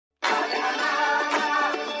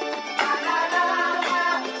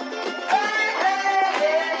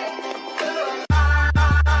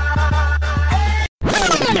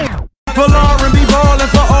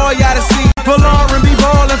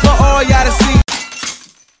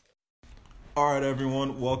All right,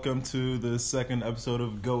 everyone. Welcome to the second episode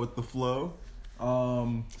of Go with the Flow.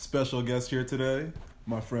 Special guest here today,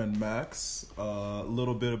 my friend Max.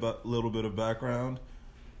 Little bit of background.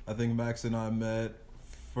 I think Max and I met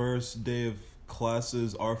first day of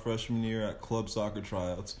classes our freshman year at club soccer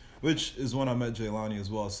tryouts, which is when I met Jaylani as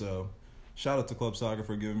well. So, shout out to club soccer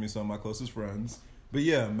for giving me some of my closest friends. But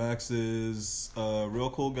yeah, Max is a real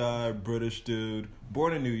cool guy, British dude,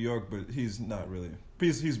 born in New York, but he's not really.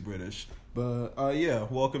 He's British. But yeah,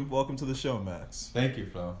 welcome to the show, Max. Thank you,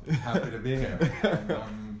 Flo. Happy to be here. And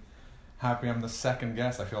I'm happy I'm the second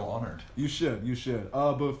guest. I feel honored. You should.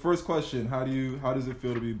 But first question, how does it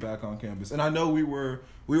feel to be back on campus? And I know we were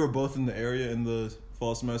both in the area in the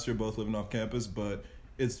fall semester, both living off campus, but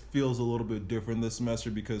it feels a little bit different this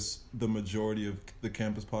semester because the majority of the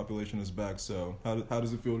campus population is back. So how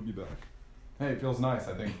does it feel to be back? Hey, it feels nice.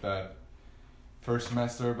 I think that first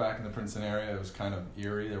semester back in the Princeton area, it was kind of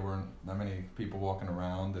eerie. There weren't that many people walking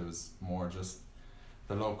around. It was more just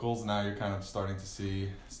the locals. Now you're kind of starting to see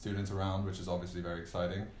students around, which is obviously very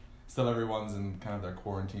exciting. Still everyone's in kind of their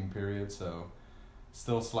quarantine period, so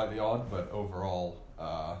still slightly odd, but overall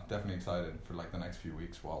definitely excited for like the next few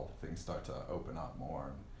weeks while things start to open up more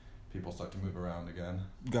and people start to move around again.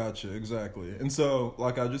 Gotcha, exactly. And so,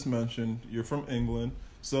 like I just mentioned, you're from England.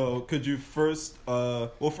 So could you first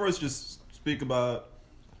just speak about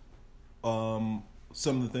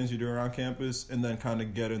some of the things you do around campus, and then kind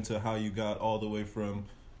of get into how you got all the way from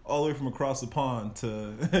across the pond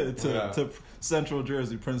to Central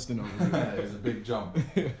Jersey, Princeton over here. It was a big jump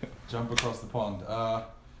across the pond.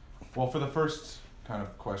 Well, for the first kind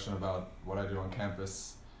of question about what I do on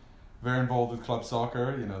campus, very involved with club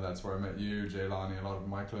soccer. You know, that's where I met you, Jaylani, a lot of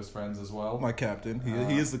my close friends as well. My captain,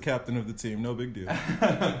 he is the captain of the team. No big deal.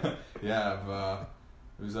 Yeah,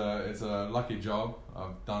 it's a lucky job.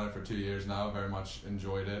 I've done it for 2 years now. Very much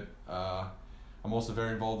enjoyed it. I'm also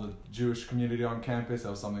very involved with the Jewish community on campus.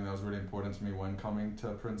 That was something that was really important to me when coming to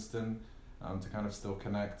Princeton, to kind of still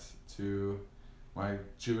connect to my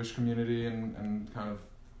Jewish community and kind of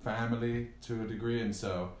family to a degree. And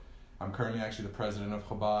so I'm currently actually the president of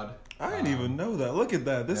Chabad. I didn't even know that. Look at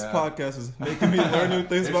that. This podcast is making me learn new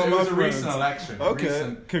things about my friends. It was a recent election.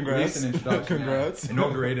 Okay, congrats. Recent introduction. Congrats. Yeah.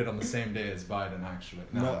 Inaugurated on the same day as Biden, actually.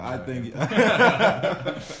 No, I think.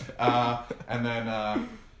 And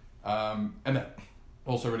then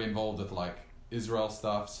also really involved with like Israel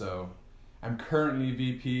stuff. So I'm currently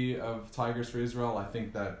VP of Tigers for Israel. I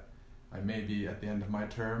think that I may be at the end of my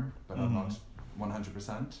term, but I'm not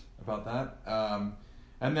 100% about that.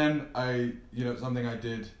 And then something I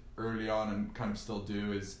did early on and kind of still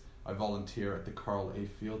do is I volunteer at the Carl A.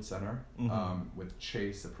 Field Center with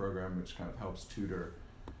Chase, a program which kind of helps tutor,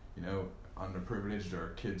 underprivileged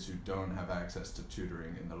or kids who don't have access to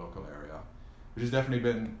tutoring in the local area, which has definitely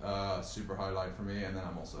been a super highlight for me. And then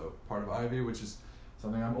I'm also part of Ivy, which is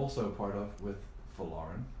something I'm also part of with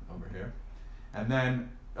Lauren over here. And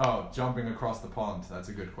then, jumping across the pond, that's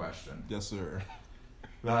a good question. Yes, sir.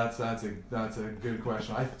 That's a good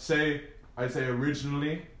question. I'd say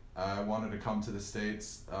originally I wanted to come to the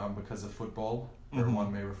States because of football, or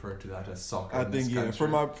one may refer to that as soccer. I think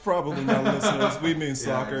for probably my listeners, we mean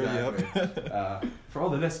soccer. Yeah, exactly. Yep. For all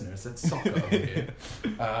the listeners, it's soccer over here.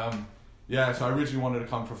 So I originally wanted to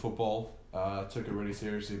come for football. Took it really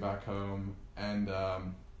seriously back home, and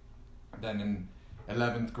then in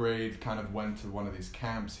 11th grade, kind of went to one of these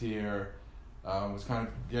camps here. Was kind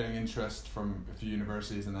of getting interest from a few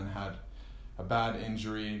universities, and then had a bad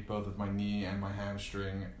injury both with my knee and my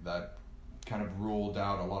hamstring that kind of ruled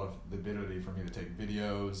out a lot of the ability for me to take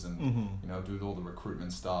videos and do all the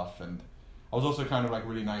recruitment stuff. And I was also kind of like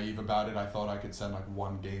really naive about it. I thought I could send like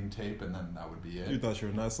one game tape and then that would be it. You thought you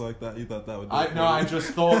were nice like that? You thought that would be I just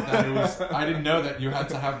thought that it was, I didn't know that you had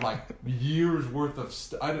to have like years worth of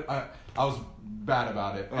I was bad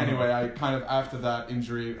about it. Anyway, I kind of, after that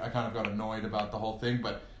injury, I kind of got annoyed about the whole thing.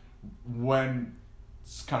 But when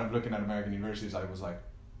kind of looking at American universities, I was like,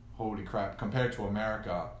 holy crap, compared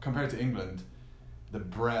to England, the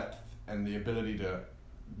breadth and the ability to,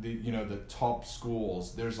 the top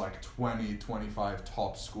schools, there's like 20, 25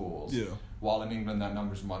 top schools. Yeah. While in England, that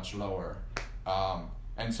number's much lower.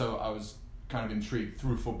 And so I was kind of intrigued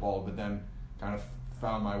through football, but then kind of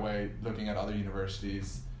found my way looking at other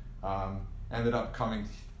universities. Ended up kind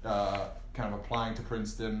of applying to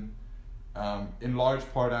Princeton. In large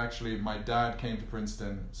part, actually, my dad came to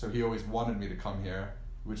Princeton, so he always wanted me to come here,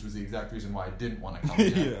 which was the exact reason why I didn't want to come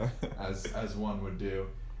here, as one would do.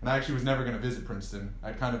 And I actually was never going to visit Princeton.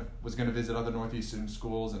 I kind of was going to visit other Northeastern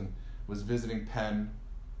schools and was visiting Penn,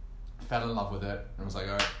 fell in love with it, and was like,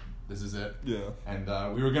 all right, this is it. Yeah. And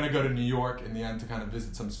we were going to go to New York in the end to kind of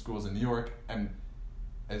visit some schools in New York. And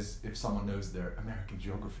as if someone knows their American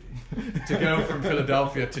geography, to go from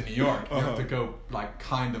Philadelphia to New York, you have to go like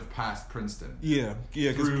kind of past Princeton. Yeah,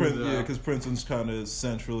 because Princeton's kind of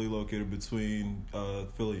centrally located between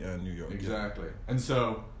Philly and New York. Exactly. And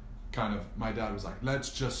so kind of my dad was like,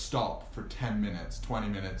 let's just stop for 10 minutes, 20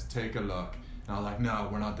 minutes, take a look. And I was like, no,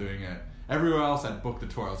 we're not doing it. Everywhere else I'd booked a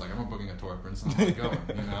tour. I was like, I'm not booking a tour at Princeton, I'm not going,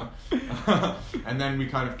 you know? And then we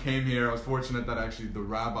kind of came here. I was fortunate that actually the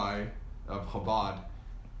rabbi of Chabad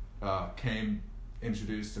came,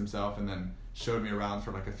 introduced himself, and then showed me around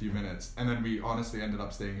for like a few minutes. And then we honestly ended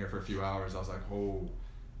up staying here for a few hours. I was like, oh,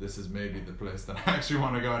 this is maybe the place that I actually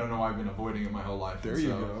want to go. I don't know why I've been avoiding it my whole life. There you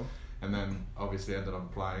go. And then obviously ended up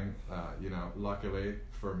applying, luckily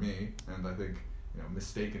for me, and I think,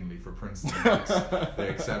 mistakenly for Princeton, they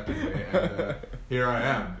accepted me, and here I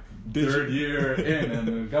am, third year in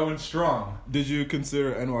and going strong. Did you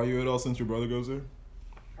consider NYU at all since your brother goes there?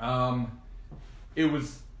 I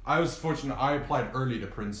was fortunate. I applied early to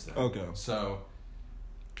Princeton. Okay. So,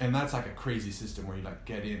 and that's like a crazy system where you like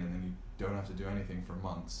get in and then you don't have to do anything for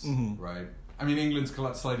months, right? I mean, England's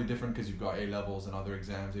slightly different because you've got A-levels and other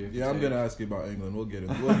exams. Yeah, I'm gonna ask you about England. We'll get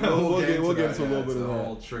into we'll get into a little bit of that. It's a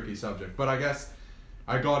whole tricky subject, but I guess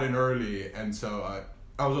I got in early, and so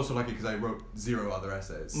I was also lucky because I wrote 0 other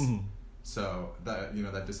essays. So that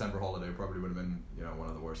that December holiday probably would have been one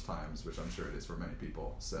of the worst times, which I'm sure it is for many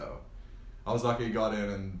people. So I was lucky, got in,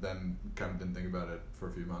 and then kind of didn't think about it for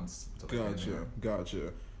a few months.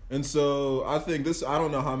 Gotcha. And so I think I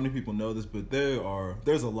don't know how many people know this, but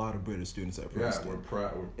there's a lot of British students at Princeton. Yeah, we're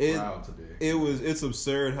proud to be. It's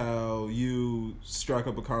absurd how you strike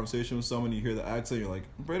up a conversation with someone, you hear the accent, you're like,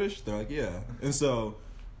 British? They're like, yeah. And so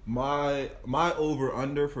my over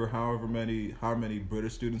under for how many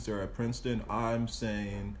British students there are at Princeton, I'm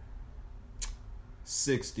saying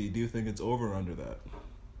 60. Do you think it's over or under that?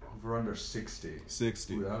 Over under 60.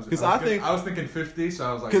 60. Because I was thinking 50, so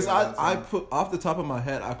I was like... Because I put, off the top of my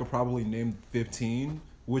head, I could probably name 15,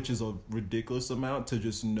 which is a ridiculous amount to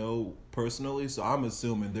just know personally, so I'm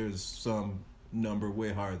assuming there's some number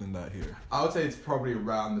way higher than that here. I would say it's probably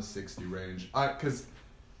around the 60 range. Because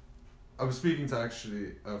I was speaking to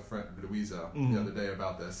actually a friend, Louisa, the other day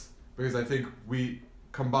about this, because I think we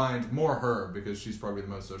combined more her, because she's probably the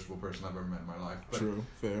most sociable person I've ever met in my life. But, true,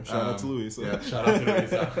 fair. Shout out to Louisa. Yeah, shout out to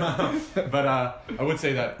Louisa. But I would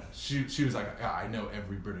say that she was like, yeah, I know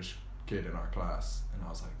every British kid in our class. And I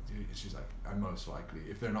was like, dude, she's like, I'm most likely,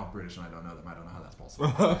 if they're not British and I don't know them, I don't know how that's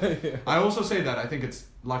possible. Yeah. I also say that I think it's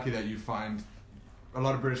lucky that you find a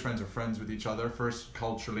lot of British friends are friends with each other. First,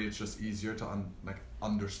 culturally, it's just easier to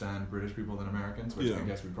understand British people than Americans, which I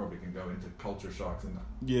guess we probably can go into culture shocks and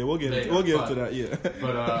we'll get into that. Yeah,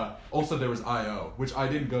 but also there was IO, which I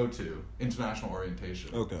didn't go to, International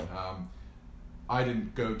Orientation. Okay. I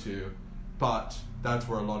didn't go to, but that's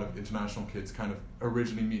where a lot of international kids kind of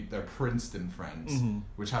originally meet their Princeton friends,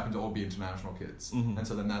 which happen to all be international kids, and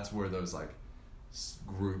so then that's where those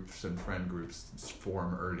groups and friend groups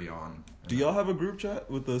form early on. Do y'all have a group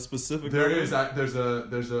chat with a specific? There's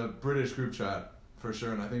a British group chat for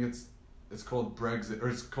sure, and I think it's called Brexit, or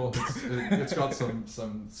it's got some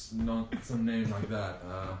name like that.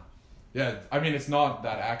 Yeah, I mean it's not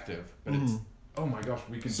that active, but it's. Oh my gosh,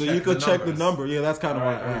 we can. So you could check the number. Yeah, that's kind of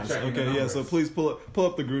why I asked. Okay, yeah. So please pull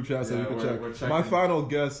up the group chat so you can check. My final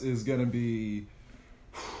guess is gonna be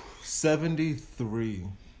 73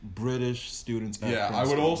 British students at Princeton. I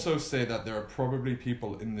would also say that there are probably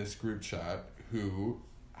people in this group chat who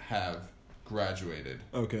have graduated.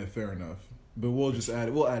 Okay, fair enough. But we'll just add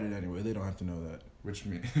it. We'll add it anyway. They don't have to know that. Which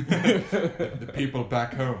means the people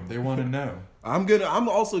back home, they want to know. I'm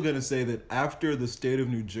also gonna say that after the state of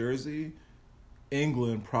New Jersey,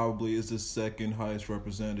 England probably is the second highest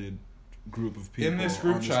represented group of people. In this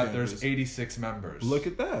group chat, there's 86 members. Look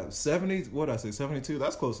at that. 70, what did I say, 72?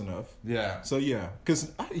 That's close enough. Yeah. So yeah,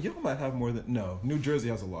 because y'all might have more than, no, New Jersey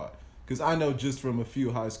has a lot. Because I know just from a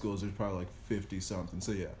few high schools, there's probably like 50 something.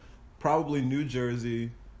 So yeah, probably New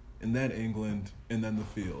Jersey, and then England, and then the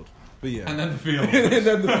field. But yeah. And then the field. And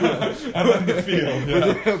then the field. And then the field,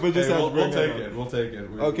 yeah. But just we'll take it.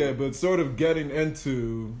 Okay, but sort of getting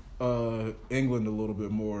into England a little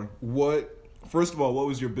bit more. First of all, what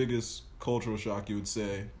was your biggest cultural shock, you would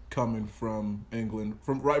say, coming from England,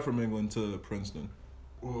 from England to Princeton?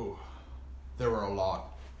 Ooh, there were a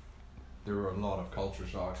lot. There were a lot of culture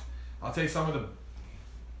shocks. I'll tell you some of the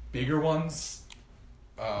bigger ones.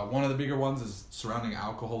 One of the bigger ones is surrounding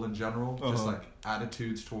alcohol in general, just like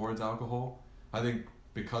attitudes towards alcohol. I think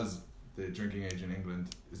because the drinking age in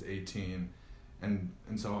England is 18, and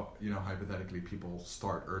so hypothetically people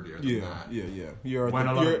start earlier than that. Yeah. You're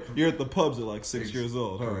at the pubs at like 6 years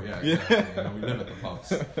old, huh? Yeah, exactly. We live at the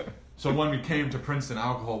pubs. So when we came to Princeton,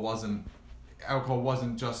 alcohol wasn't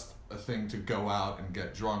just a thing to go out and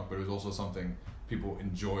get drunk, but it was also something people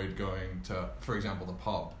enjoyed going to, for example, the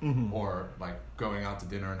pub, or like going out to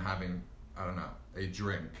dinner and having, I don't know, a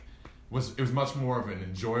drink. It was much more of an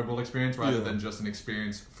enjoyable experience rather than just an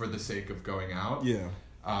experience for the sake of going out. Yeah.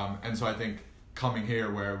 And so I think coming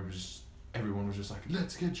here where everyone was just like,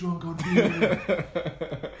 let's get drunk on beer.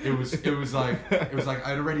 it was like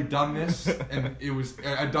I'd already done this, and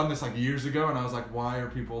I'd done this like years ago, and I was like, why are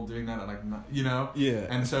people doing that? And like, Yeah.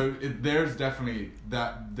 And so there's definitely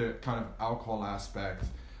the kind of alcohol aspect.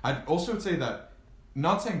 I'd also say that,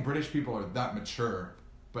 not saying British people are that mature,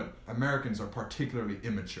 but Americans are particularly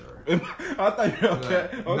immature. I thought you were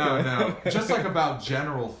okay. No. Just like about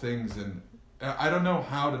general things, and I don't know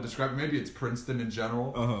how to describe it. Maybe it's Princeton in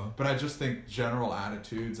general, but I just think general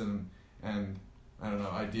attitudes and I don't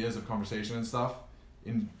know, ideas of conversation and stuff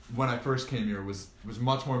when I first came here was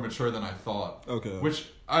much more mature than I thought. Okay. Which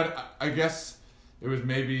I guess it was,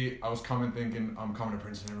 maybe I was thinking I'm coming to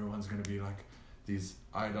Princeton, everyone's gonna be like these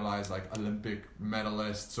idolized like Olympic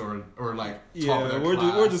medalists or like top of their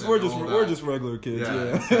class. We're just regular kids.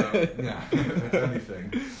 If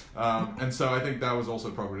anything. And so I think that was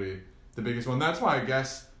also probably the biggest one. That's why I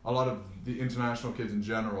guess a lot of the international kids in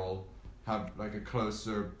general have like a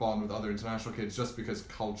closer bond with other international kids, just because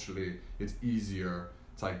culturally it's easier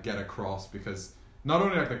to like get across, because not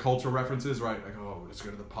only like the cultural references, right, like, oh, let's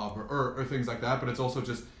go to the pub or things like that, but it's also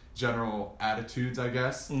just general attitudes, I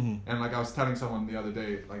guess. And like I was telling someone the other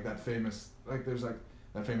day, like there's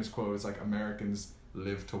that famous quote, it's like, Americans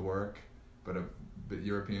live to work, but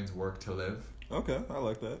Europeans work to live. Okay, I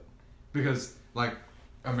like that. Because like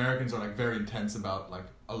Americans are like very intense about like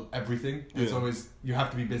everything. It's always, you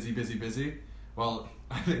have to be busy. Well,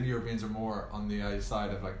 I think Europeans are more on the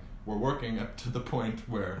side of like, we're working up to the point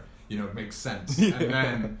where it makes sense,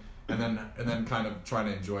 and then kind of trying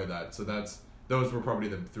to enjoy that. So those were probably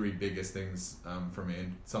the three biggest things for me,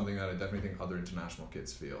 and something that I definitely think other international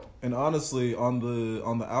kids feel. And honestly, on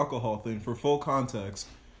the alcohol thing, for full context,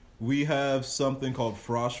 we have something called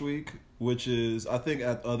Frosh Week, which is, I think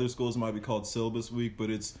at other schools it might be called Syllabus Week,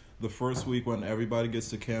 but it's the first week when everybody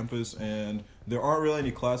gets to campus and there aren't really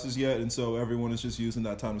any classes yet, and so everyone is just using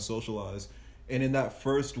that time to socialize. And in that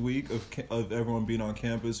first week of everyone being on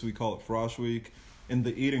campus, we call it Frosh Week. In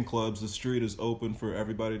the eating clubs, the street is open for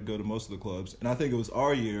everybody to go to most of the clubs. And I think it was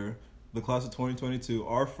our year, the class of 2022,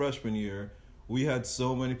 our freshman year, we had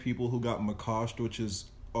so many people who got makoshed, which is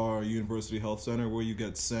our university health center, where you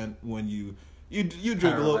get sent when you drink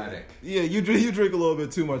a little. Yeah, you drink a little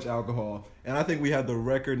bit too much alcohol. And I think we had the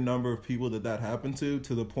record number of people that happened to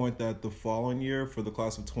the point that the following year, for the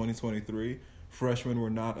class of 2023, freshmen were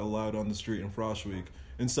not allowed on the street in Frosh Week.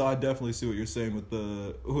 And so I definitely see what you're saying with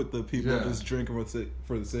the people just drinking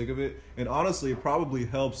for the sake of it. And honestly, it probably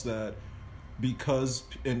helps that because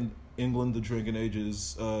in England the drinking age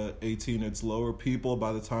is 18, it's lower. People,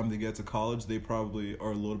 by the time they get to college, they probably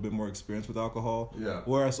are a little bit more experienced with alcohol. Yeah.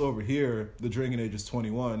 Whereas over here, the drinking age is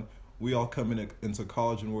 21. We all come into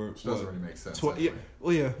college and we're... Which doesn't really make sense. Whatever.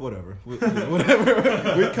 Whatever.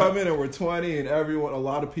 We come in and we're 20, and a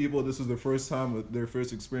lot of people, this is their first time, their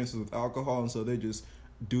first experiences with alcohol, and so they just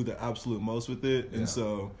do the absolute most with it. And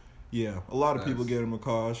so, a lot of people get in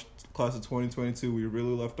Makosh. Class of 2022, we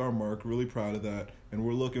really left our mark. Really proud of that, and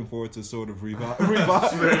we're looking forward to sort of revive. Really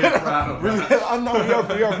proud of that. I know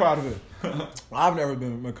we are proud of it. I've never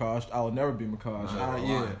been Makosh. I will never be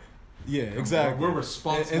Makosh. Yeah, exactly. We're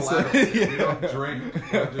responsible adults. We don't drink. We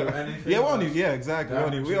don't do anything. Yeah, we don't even. Yeah, exactly. We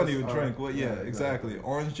don't even drink. Right. Well, exactly.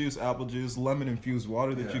 Orange juice, apple juice, lemon infused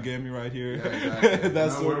water that you gave me right here. Yeah,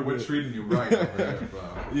 exactly. We're treating you right over here, bro.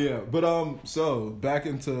 Yeah, but so back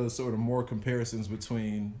into sort of more comparisons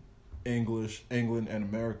between England and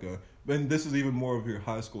America. And this is even more of your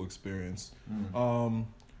high school experience.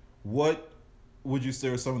 What would you say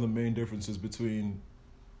are some of the main differences between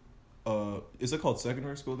is it called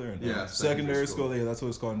secondary school there? No? Yeah, secondary school. Yeah, that's what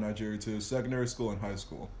it's called in Nigeria too. Secondary school and high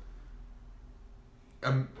school.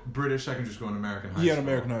 British secondary school and American high school. Yeah,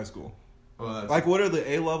 American high school. Oh, that's like, what are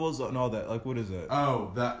the A levels and all that? Like, what is that?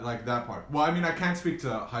 Oh, that part. Well, I mean, I can't speak to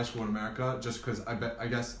high school in America just because I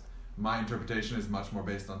guess my interpretation is much more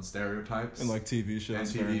based on stereotypes and like TV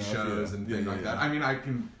shows and things like that. I mean, I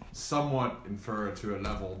can somewhat infer to a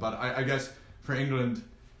level, but I guess for England,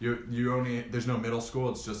 you only, there's no middle school.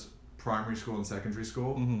 It's just primary school and secondary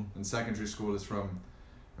school. And secondary school is from,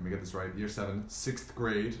 let me get this right, year 7, 6th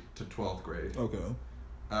grade to 12th grade. Okay.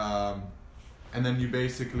 And then you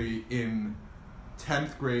basically, in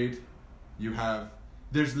 10th grade, you have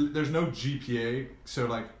there's no GPA, so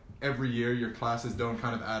like every year your classes don't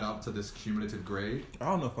kind of add up to this cumulative grade. I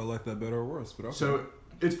don't know if I like that better or worse, but okay. So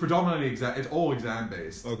it's predominantly it's all exam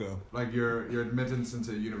based. Okay. Like your admittance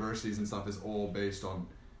into universities and stuff is all based on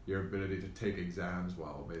your ability to take exams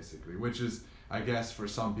well, basically, which is, I guess, for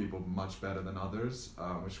some people much better than others,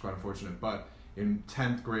 which is quite unfortunate. But in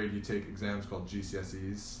 10th grade, you take exams called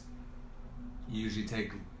GCSEs. You usually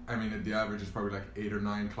take, I mean, the average is probably like 8 or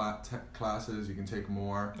 9 classes. You can take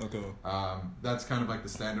more. Okay. That's kind of like the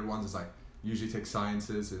standard ones. It's like, usually take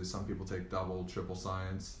sciences. Is some people take double, triple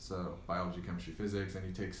science. So biology, chemistry, physics. And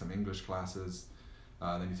you take some English classes.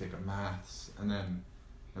 Then you take a maths. And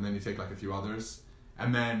then you take like a few others.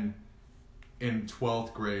 And then in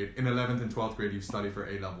 12th grade, in 11th and 12th grade, you study for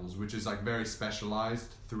A-levels, which is like very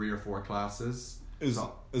specialized, 3 or 4 classes. Is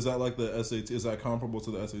that like the SAT? Is that comparable to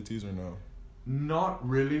the SATs or no? Not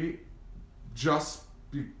really, just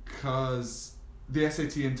because the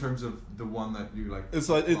SAT, in terms of the one that you like. It's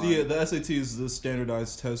like the SAT is the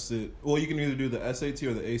standardized test that. Well, you can either do the SAT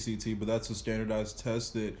or the ACT, but that's a standardized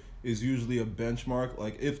test that is usually a benchmark.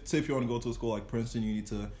 Like if you want to go to a school like Princeton, you need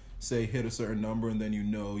to say hit a certain number, and then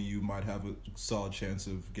you might have a solid chance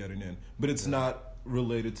of getting in. But it's not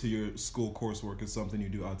related to your school coursework. It's something you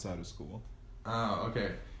do outside of school. Oh,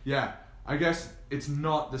 okay. Yeah, I guess it's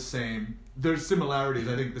not the same. There's similarities.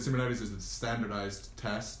 I think the similarities is it's a standardized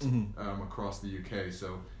test across the UK.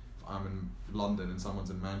 So if I'm in London and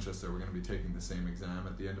someone's in Manchester, we're going to be taking the same exam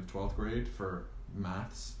at the end of 12th grade for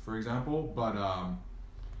maths, for example. But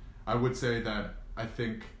I would say that I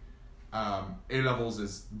think A-levels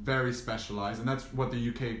is very specialized, and that's what the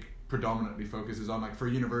UK predominantly focuses on. Like for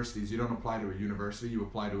universities, you don't apply to a university, you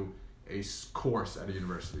apply to a course at a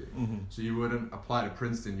university. So you wouldn't apply to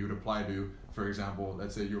Princeton, you would apply to, for example,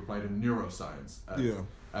 let's say you apply to neuroscience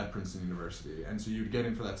at Princeton University, and so you'd get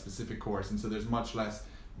in for that specific course, and so there's much less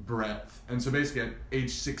breadth. And so basically at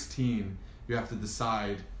age 16 you have to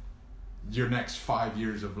decide your next 5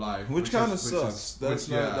 years of life, which kind of sucks. That's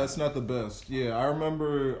not the best. Yeah, I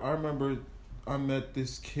remember I met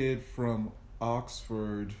this kid from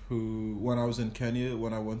Oxford who, when I was in Kenya,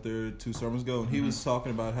 when I went there 2 summers ago, and he was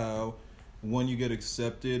talking about how when you get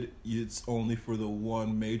accepted, it's only for the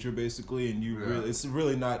one major basically, and it's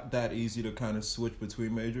really not that easy to kind of switch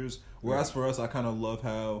between majors. Whereas for us, I kind of love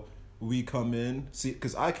how we come in,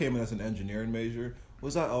 because I came in as an engineering major.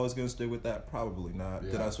 Was I always going to stay with that? Probably not.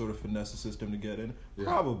 Did I sort of finesse the system to get in?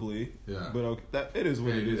 Probably. Yeah. But okay, it is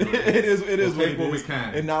what it is. It is what it is. We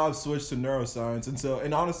can. And now I've switched to neuroscience.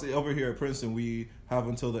 And honestly, over here at Princeton, we have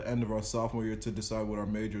until the end of our sophomore year to decide what our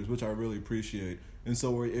major is, which I really appreciate. And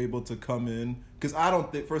so we're able to come in, because I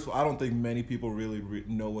don't think many people really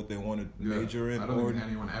know what they want to major in. I don't think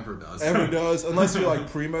anyone ever does. Unless you're like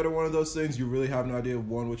pre-med or one of those things, you really have no idea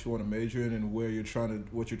what you want to major in and what you're trying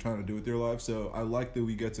to do with your life. So I like that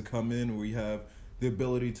we get to come in, we have the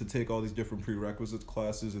ability to take all these different prerequisites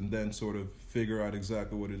classes and then sort of figure out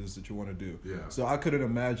exactly what it is that you want to do. Yeah. So I couldn't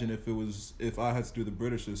imagine if I had to do the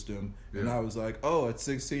British system and I was like, oh, at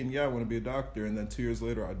 16, I want to be a doctor, and then 2 years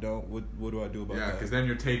later I don't. What do I do about that? Yeah, because then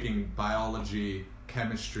you're taking biology,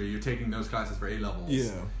 chemistry, you're taking those classes for A-levels.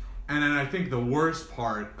 Yeah. And then I think the worst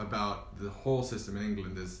part about the whole system in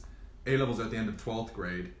England is A-levels at the end of 12th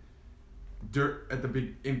grade. During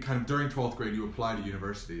 12th grade, you apply to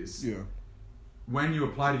universities. Yeah. When you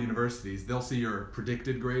apply to universities, they'll see your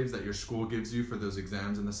predicted grades that your school gives you for those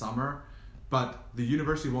exams in the summer, but the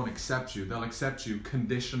university won't accept you. They'll accept you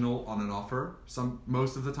conditional on an offer.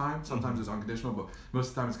 Most of the time, sometimes it's unconditional, but most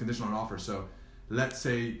of the time it's conditional on offer. So let's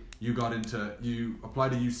say you applied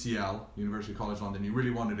to UCL, University College London, you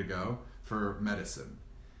really wanted to go for medicine.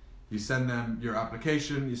 You send them your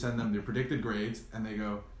application, you send them your predicted grades, and they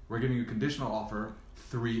go, we're giving you a conditional offer,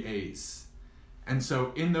 3 A's. And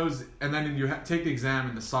so in those, and then you take the exam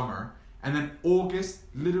in the summer, and then August,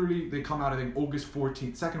 literally they come out, I think August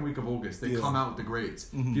 14th, second week of August, they come out with the grades.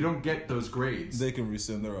 If you don't get those grades, they can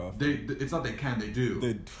rescind their offer. It's not they can, they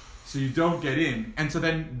do. So you don't get in. And so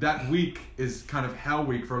then that week is kind of hell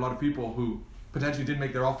week for a lot of people who potentially did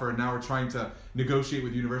make their offer and now are trying to negotiate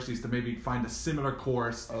with universities to maybe find a similar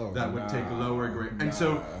course that would take a lower grade. And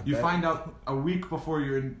so you find out a week before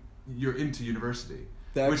you're into university.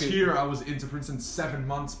 Here I was into Princeton 7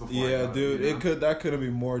 months before. Yeah, dude, that could have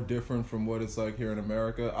been more different from what it's like here in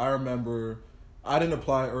America. I remember I didn't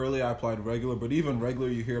apply early, I applied regular, but even regular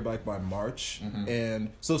you hear back by March.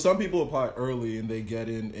 And so some people apply early and they get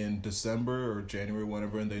in December or January,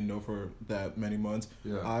 whenever, and they know for that many months.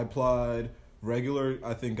 Yeah. I applied regular,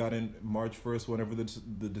 I think got in March 1st, whenever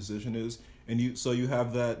the decision is. And you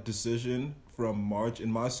have that decision from March,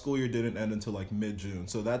 and my school year didn't end until like mid-June.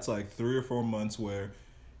 So that's like 3 or 4 months where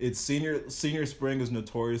it's senior spring is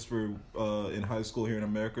notorious for in high school here in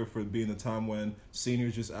America for being the time when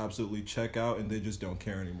seniors just absolutely check out and they just don't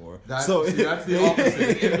care anymore. That's the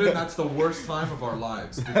opposite. In England, that's the worst time of our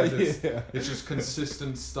lives because it's just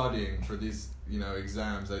consistent studying for these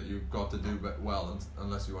exams that you've got to do well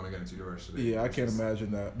unless you want to get into university. Yeah, I can't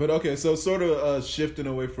imagine that. But okay, so sort of shifting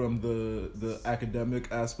away from the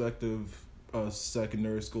academic aspect of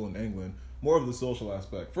secondary school in England, more of the social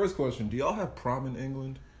aspect. First question: do y'all have prom in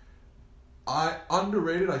England?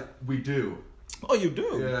 We do. Oh, you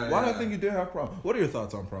do? Yeah. Why do I think you did have prom? What are your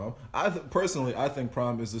thoughts on prom? Personally, I think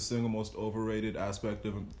prom is the single most overrated aspect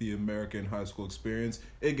of the American high school experience.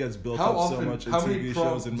 It gets built up so much in TV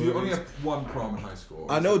shows and movies. Do you only have one prom in high school?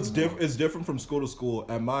 I know it's different from school to school.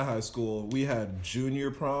 At my high school, we had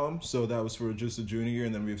junior prom, so that was for just a junior year,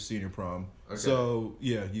 and then we have senior prom. Okay. So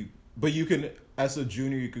yeah, you can, as a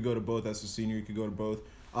junior you could go to both. As a senior you could go to both.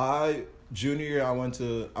 Junior year, I went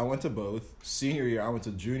to both. Senior year, I went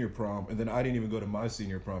to junior prom, and then I didn't even go to my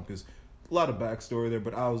senior prom because a lot of backstory there.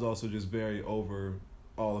 But I was also just very over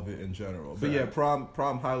all of it in general. Fair. But yeah,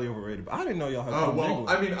 prom highly overrated. But I didn't know y'all had prom. Well,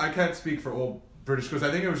 I mean, I can't speak for all British schools.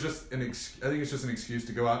 I think it was just it's just an excuse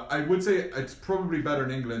to go out. I would say it's probably better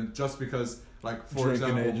in England just because, like, for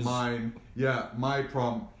Drinking example, ages. my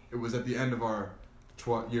prom, it was at the end of our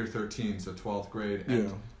year 13, so 12th grade,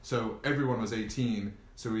 and so everyone was 18.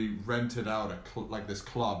 So we rented out this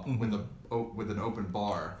club with an open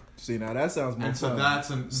bar. See, now that sounds more fun.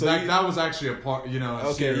 That was actually a part,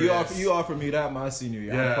 Okay, you offer me that my senior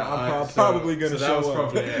year. Yeah, I'm probably going to show up.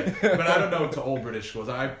 Probably it. But I don't know to all British schools.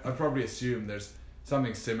 I probably assume there's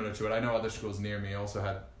something similar to it. I know other schools near me also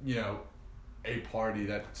had, a party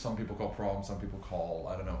that some people call prom, some people call,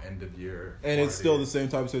 I don't know, end of year. And party. It's still the same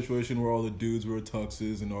type of situation where all the dudes wear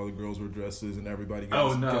tuxes and all the girls wear dresses and everybody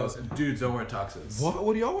goes. Oh no, dudes don't wear tuxes.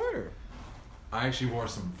 What do y'all wear? I actually wore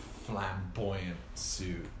some flamboyant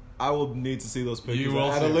suit. I will need to see those pictures. You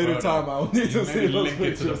will at a later time. I will need to see those link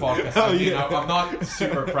pictures. It to the podcast. I'm not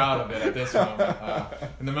super proud of it at this moment.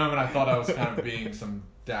 In the moment, I thought I was kind of being some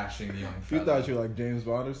dashing young fella. You thought you were like James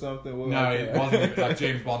Bond or something? It wasn't. Like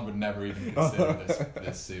James Bond would never even consider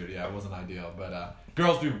this suit. Yeah, it wasn't ideal. But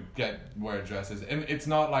girls do wear dresses, and it's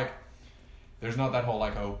not like there's not that whole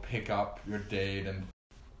like pick up your date and.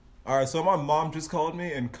 All right, so my mom just called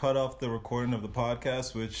me and cut off the recording of the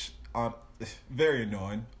podcast, which very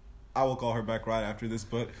annoying. I will call her back right after this,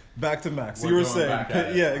 but back to Max. You were saying,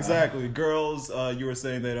 exactly. Girls, you were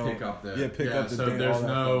saying they don't pick up the pick up the so date. There's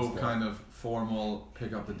no kind of formal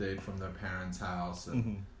pick up the date from their parents' house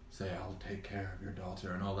and say I'll take care of your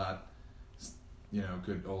daughter and all that,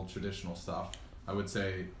 good old traditional stuff. I would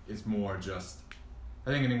say it's more just.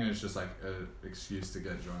 I think in England it's just like an excuse to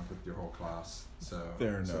get drunk with your whole class. So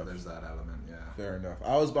fair enough. So there's that element, yeah. Fair enough.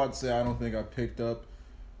 I was about to say I don't think I picked up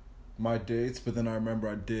my dates, but then I remember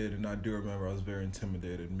I did, and I do remember I was very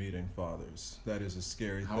intimidated meeting fathers. That is a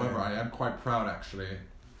scary thing. However, I am quite proud, actually.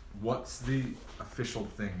 What's the official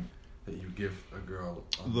thing that you give a girl?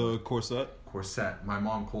 The corset? Corset. My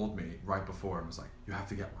mom called me right before and was like, you have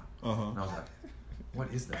to get one. And I was like,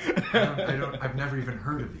 what is that? I've never even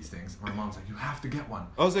heard of these things. My mom's like, you have to get one.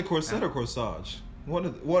 Oh, is it corset or corsage? One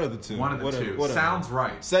of the two. One of the two. Sounds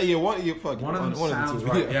right. Say yeah. One of them sounds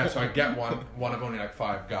right. Yeah. So I get one of only like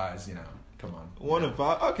 5 guys. Come on. One of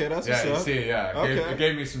 5. Okay, that's what's up. Yeah, you see, yeah. Okay. It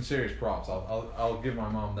gave me some serious props. I'll give my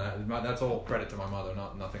mom that. That's all credit to my mother,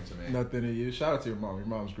 nothing to me. Nothing to you. Shout out to your mom. Your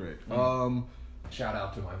mom's great. Shout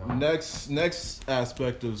out to my mom. Next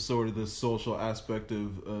aspect of sort of the social aspect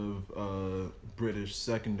of British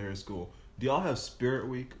secondary school. Do y'all have Spirit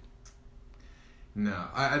Week? No,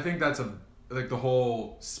 I think that's like the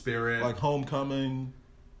whole spirit. Like homecoming.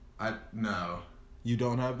 No. You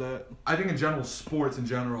don't have that? I think in general, sports in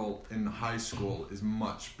general in high school is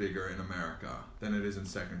much bigger in America than it is in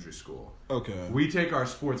secondary school. Okay. We take our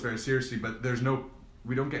sports very seriously, but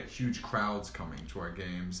we don't get huge crowds coming to our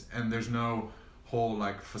games, and there's no whole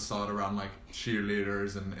like facade around like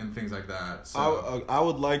cheerleaders and things like that. So I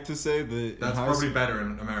would like to say that that's probably better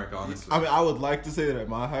in America, honestly. I mean, I would like to say that at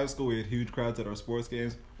my high school we had huge crowds at our sports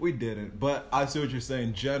games. We didn't, but I see what you're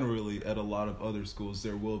saying. Generally, at a lot of other schools,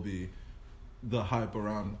 there will be the hype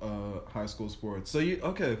around high school sports. So if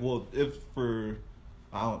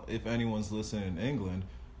anyone's listening in England,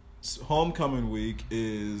 homecoming week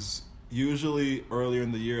is usually earlier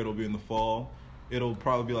in the year. It'll be in the fall. It'll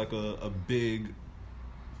probably be like a big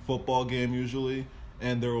football game usually,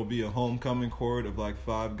 and there will be a homecoming court of like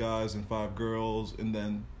 5 guys and 5 girls, and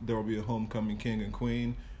then there will be a homecoming king and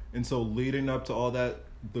queen. And so leading up to all that,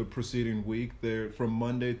 the preceding week. There from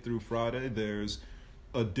Monday through Friday, there's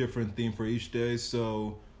a different theme for each day.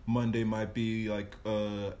 So Monday might be like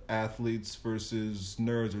athletes versus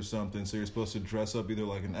nerds or something. So you're supposed to dress up either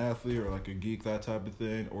like an athlete or like a geek, that type of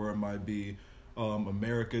thing. Or it might be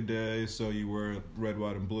America Day, so you wear red,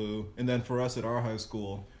 white, and blue. And then for us at our high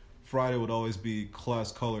school, Friday would always be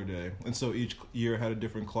class color day. And so each year had a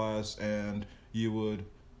different class, and you would...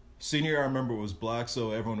 Senior year, I remember, was black,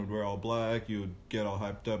 so everyone would wear all black. You would get all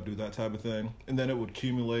hyped up, do that type of thing. And then it would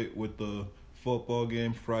accumulate with the football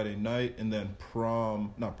game Friday night, and then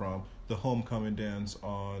the homecoming dance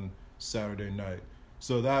on Saturday night.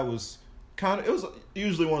 So that was it was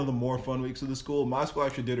usually one of the more fun weeks of the school. My school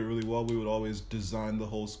actually did it really well. We would always design the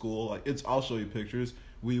whole school. I'll show you pictures.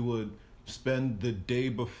 We would spend the day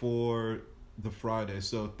before the Friday.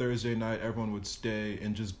 So Thursday night, everyone would stay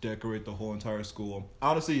and just decorate the whole entire school.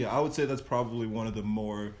 Honestly, yeah, I would say that's probably one of the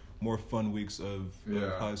more fun weeks of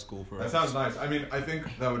high school for us. That sounds nice. I mean, I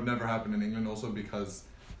think that would never happen in England also because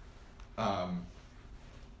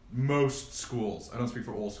most schools, I don't speak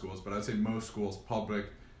for all schools, but I'd say most schools, public,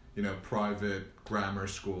 private, grammar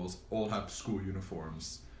schools, all have school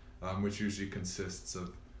uniforms, which usually consists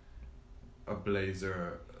of a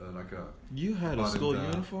blazer, You had a school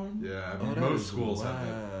uniform? Yeah, most schools have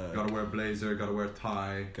it. Gotta wear a blazer, gotta wear a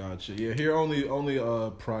tie. Gotcha. Yeah, here only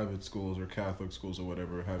private schools or Catholic schools or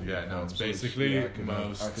whatever have uniforms. Yeah, no, it's basically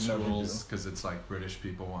most schools, because it's like British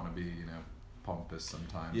people want to be, pompous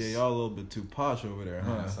sometimes. Yeah, y'all a little bit too posh over there,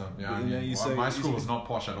 huh? My school was not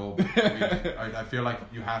posh at all. I feel like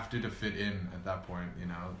you have to fit in at that point.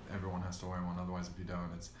 Everyone has to wear one. Otherwise, if you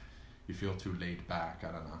don't, you feel too laid back.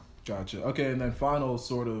 I don't know. Gotcha. Okay, and then final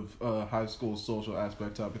sort of high school social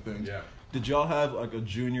aspect type of things. Yeah. Did y'all have like a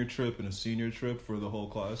junior trip and a senior trip for the whole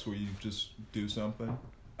class where you just do something?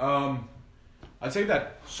 I'd say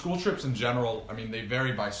that school trips in general, I mean, they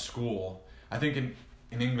vary by school. I think in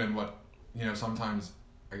England, what sometimes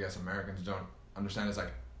I guess Americans don't understand is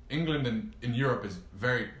like England and in Europe is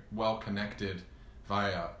very well connected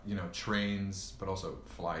via trains, but also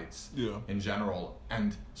flights in general.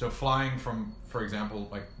 And so flying from, for example,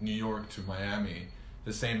 like New York to Miami,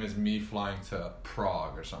 the same as me flying to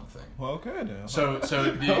Prague or something. Well, okay now. So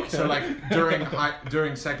like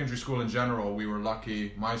during secondary school in general, we were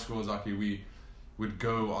lucky. My school was lucky. We would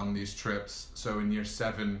go on these trips. So in year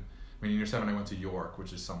 7, I went to York,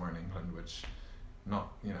 which is somewhere in England, which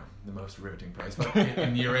not the most riveting place. But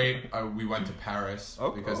in year 8, we went to Paris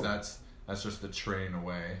because that's just the train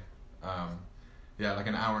away. Like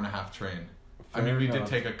an hour and a half train. We did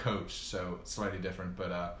take a coach, so slightly different.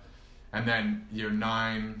 But and then year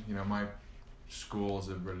 9, my school is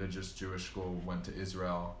a religious Jewish school. Went to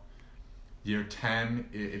Israel. Year 10,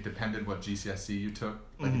 it depended what GCSE you took.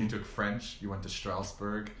 Like if you took French, you went to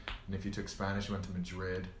Strasbourg, and if you took Spanish, you went to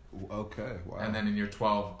Madrid. Okay, wow. And then in year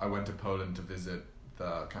 12, I went to Poland to visit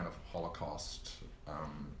the kind of Holocaust.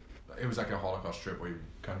 It was like a Holocaust trip where you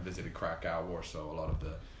kind of visited Krakow, Warsaw, a lot of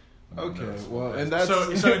the. And that's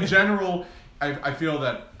so in general, I feel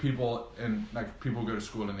that people go to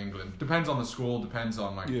school in England. Depends on the school, depends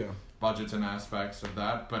on budgets and aspects of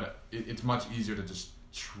that. But it's much easier to just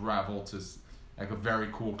travel to like a very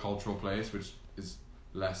cool cultural place, which is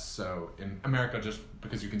less so in America, just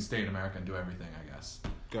because you can stay in America and do everything, I guess.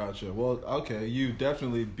 Gotcha. Well, okay, you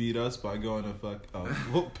definitely beat us by going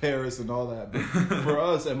to Paris and all that. But for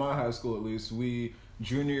us, at my high school at least,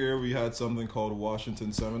 junior year, we had something called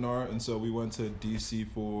Washington Seminar, and so we went to D.C.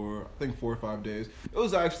 for, I think, 4 or 5 days. It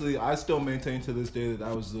was actually, I still maintain to this day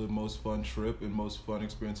that was the most fun trip and most fun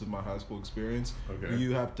experience of my high school experience. Okay.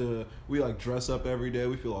 We dress up every day.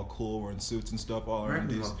 We feel all cool, wearing suits and stuff all around.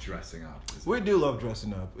 Americans love dressing up. We do love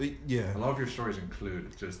dressing up. Yeah. A lot of your stories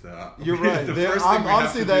include just that. You're right.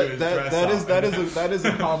 Honestly, that is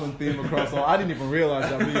a common theme across all. I didn't even realize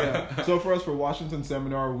that. But yeah. So for us, for Washington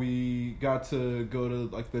Seminar, we got to go to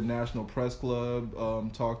the National Press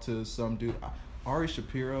Club, talk to some dude, Ari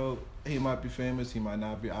Shapiro. He might be famous, he might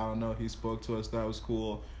not be, I don't know. He spoke to us, that was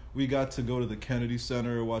cool. We got to go to the Kennedy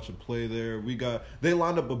Center, watch a play there. They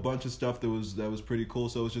lined up a bunch of stuff that was pretty cool.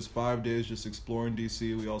 So it was just 5 days just exploring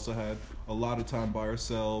DC. We also had a lot of time by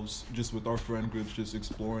ourselves, just with our friend groups, just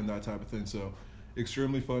exploring that type of thing. So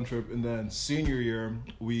extremely fun trip. And then senior year,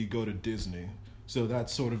 we go to Disney. So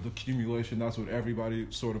that's sort of the accumulation. That's what everybody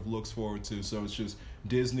sort of looks forward to. So it's just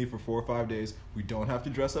Disney for 4 or 5 days. We don't have to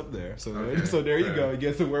dress up there. So there you go. You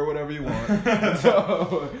get to wear whatever you want.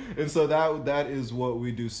 so that is what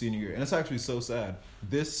we do senior year. And it's actually so sad.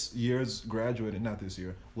 Last year's graduating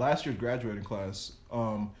class,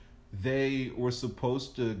 they were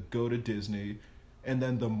supposed to go to Disney. and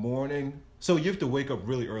then the morning. So you have to wake up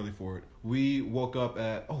really early for it. We woke up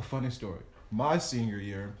at funny story. My senior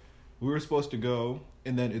year, we were supposed to go,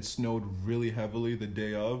 and then it snowed really heavily the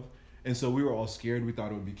day of, and so we were all scared. We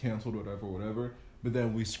thought it would be canceled, whatever. But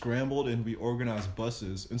then we scrambled and we organized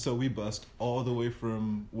buses, and so we bussed all the way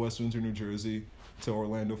from West Windsor, New Jersey, to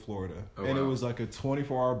Orlando, Florida. And it was like a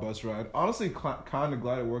 24-hour bus ride. Honestly, kind of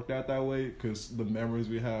glad it worked out that way because the memories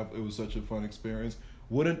we have, it was such a fun experience.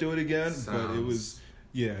 Wouldn't do it again, but it was,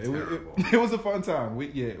 it was a fun time.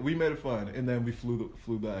 We made it fun, and then we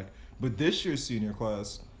flew back. But this year's senior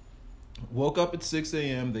class woke up at 6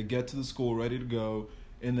 a.m. They get to the school ready to go,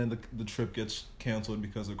 and then the trip gets canceled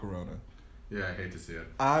because of Corona. Yeah, I hate to see it.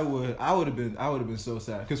 I would have been so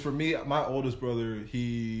sad because for me, my oldest brother,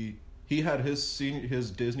 he had his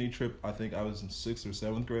Disney trip. I think I was in 6th or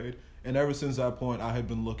 7th grade, and ever since that point, I had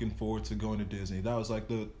been looking forward to going to Disney. That was like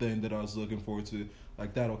the thing that I was looking forward to.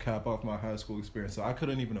 Like that'll cap off my high school experience. So I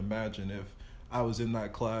couldn't even imagine if I was in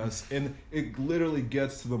that class and it literally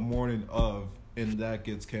gets to the morning of and that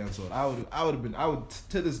gets canceled. I would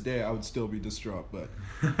to this day I would still be distraught, but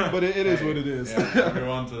it is what it is. Yeah,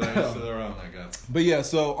 everyone to their own, I guess. But yeah,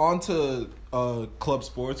 so on to club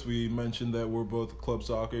sports. We mentioned that we're both club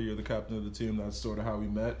soccer. You're the captain of the team. That's sort of how we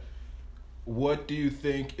met. What do you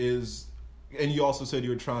think is, and you also said you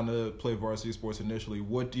were trying to play varsity sports initially.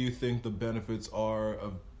 What do you think the benefits are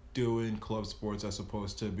of doing club sports as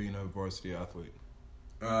opposed to being a varsity athlete?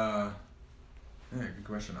 Yeah, good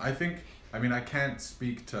question. I can't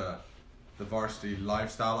speak to the varsity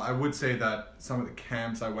lifestyle. I would say that some of the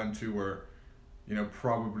camps I went to were,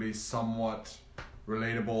 probably somewhat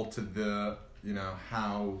relatable to the,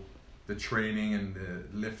 how the training and the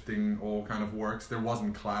lifting all kind of works. There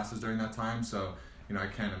wasn't classes during that time, so, I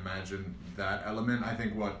can't imagine that element. I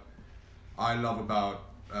think what I love about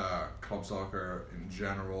club soccer in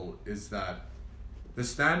general is that the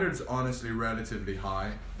standard's honestly relatively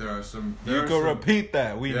high. Repeat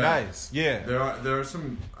that. Nice. Yeah. There are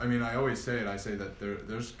some. I always say it. I say that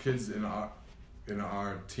there's kids in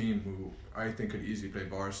our team who I think could easily play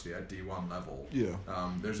varsity at D1 level. Yeah.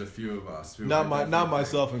 There's a few of us. Who not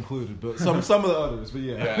myself included, but some of the others. But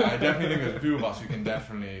yeah. Yeah, I definitely think there's a few of us who can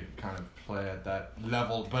definitely kind of play at that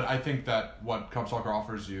level. But I think that what club soccer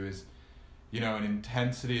offers you is, an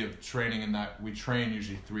intensity of training in that we train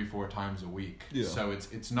usually 3-4 times a week. Yeah. So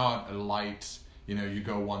it's not a light, you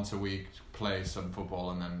go once a week, play some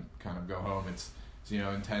football and then kind of go home. It's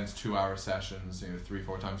intense 2-hour sessions,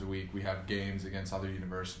 3-4 times a week. We have games against other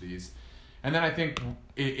universities. And then I think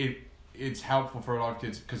it's helpful for a lot of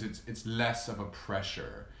kids because it's less of a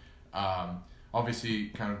pressure. Obviously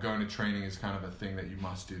kind of going to training is kind of a thing that you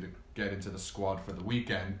must do to get into the squad for the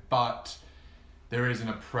weekend, but there isn't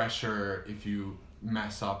a pressure if you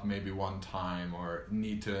mess up maybe one time or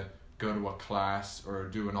need to go to a class or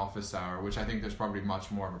do an office hour, which I think there's probably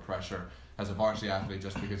much more of a pressure as a varsity athlete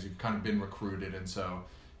just because you've kind of been recruited and so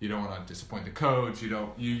you don't want to disappoint the coach,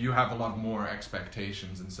 you have a lot more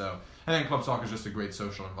expectations, and so I think club soccer is just a great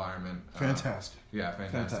social environment. Fantastic.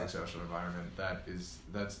 Fantastic social environment.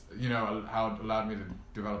 That's how it allowed me to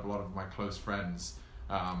develop a lot of my close friends,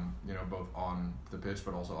 both on the pitch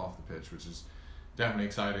but also off the pitch, which is definitely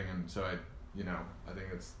exciting. And so I think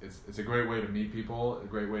it's a great way to meet people, a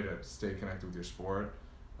great way to stay connected with your sport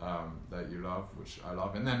that you love, which I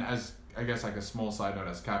love. And then as I guess like a small side note,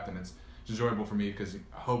 as captain, it's enjoyable for me because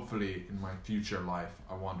hopefully in my future life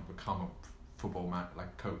I want to become a football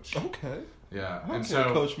coach. Okay. Yeah. Okay, and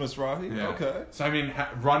so Coach Misrahi. Yeah. Okay. So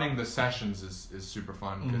running the sessions is super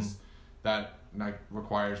fun because that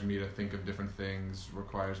requires me to think of different things,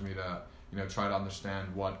 requires me to try to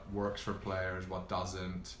understand what works for players, what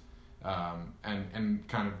doesn't, and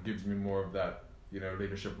kind of gives me more of that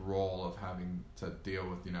leadership role of having to deal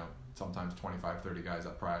with sometimes 25-30 guys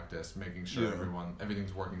at practice, making sure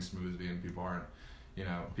everything's working smoothly and people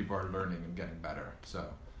are learning and getting better. So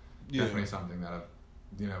definitely something that I've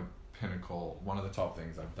pinnacle, one of the top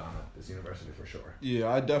things I've done at this university for sure. Yeah,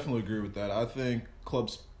 I definitely agree with that. I think club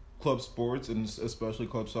sports and especially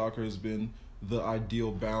club soccer has been the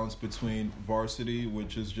ideal balance between varsity,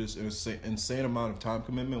 which is just an insane amount of time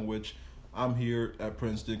commitment, which I'm here at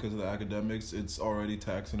Princeton because of the academics. It's already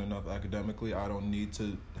taxing enough academically. I don't need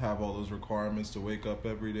to have all those requirements to wake up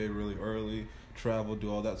every day really early, travel,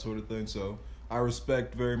 do all that sort of thing. So I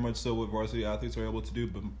respect very much so what varsity athletes are able to do,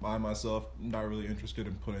 but I myself not really interested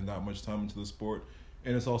in putting that much time into the sport.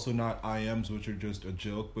 And it's also not IMs, which are just a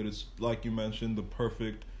joke, but it's like you mentioned, the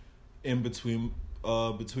perfect in between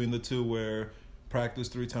the two, where practice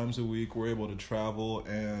 3 times a week, we're able to travel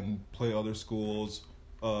and play other schools.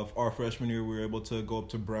 Our freshman year, we were able to go up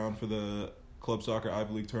to Brown for the club soccer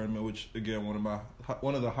Ivy League tournament, which again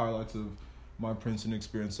one of the highlights of my Princeton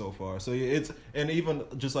experience so far. So yeah, and even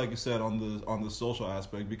just like you said on the social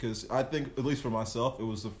aspect, because I think at least for myself it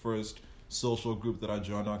was the first social group that I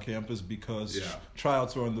joined on campus because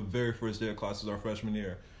tryouts were on the very first day of classes our freshman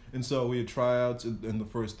year. And so we had tryouts in the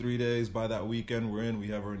first 3 days. By that weekend, we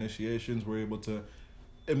have our initiations. We're able to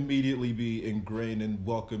immediately be ingrained and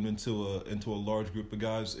welcomed into a large group of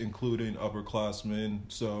guys, including upperclassmen.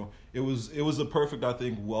 So it was a perfect, I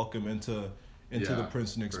think, welcome into the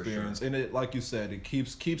Princeton experience. Sure. And it, like you said, it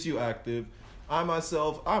keeps you active. I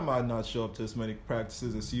might not show up to as many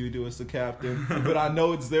practices as you do as the captain, but I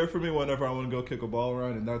know it's there for me whenever I want to go kick a ball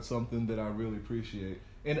around, and that's something that I really appreciate.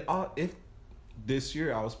 And if this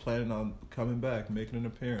year I was planning on coming back, making an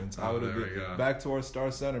appearance, I would have been back to our star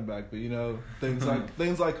center back. But things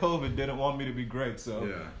like COVID didn't want me to be great, so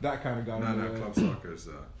that kind of got in the way. Club soccer is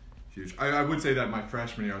huge. I would say that my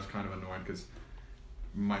freshman year I was kind of annoyed because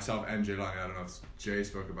myself and Jay Lonnie, I don't know if Jay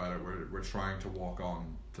spoke about it, we're trying to walk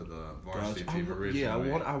on to the varsity team originally. Yeah,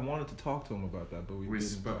 I wanted to talk to him about that, but we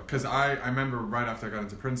didn't. Because I remember right after I got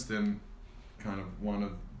into Princeton, kind of one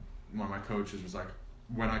of my coaches was like,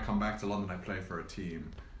 when I come back to London, I play for a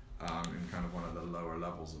team in kind of one of the lower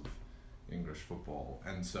levels of English football.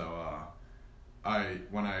 And so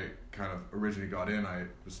when I kind of originally got in, I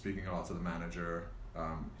was speaking a lot to the manager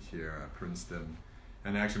here at Princeton.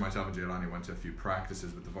 And actually myself and Jaylani went to a few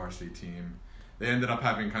practices with the varsity team. They ended up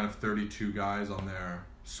having kind of 32 guys on their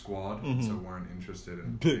squad, so weren't interested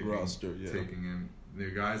in taking in new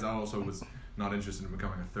guys. I also was not interested in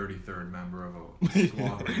becoming a 33rd member of a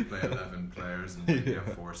squad where you play 11 players and you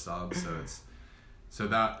have 4 subs. So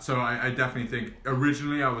I definitely think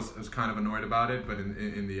originally I was kind of annoyed about it, but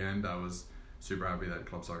in the end I was super happy that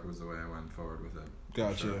club soccer was the way I went forward with it.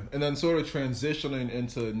 Gotcha. Sure. And then sort of transitioning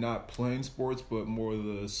into not playing sports, but more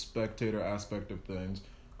the spectator aspect of things.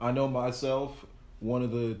 I know myself, one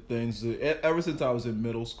of the things that, ever since I was in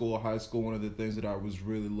middle school, high school, one of the things that I was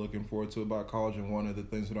really looking forward to about college, and one of the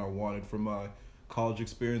things that I wanted from my college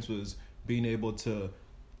experience was being able to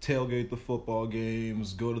tailgate the football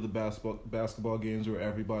games, go to the basketball games where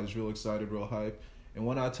everybody's real excited, real hype. And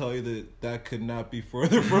when I tell you that could not be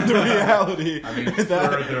further from the reality, I mean,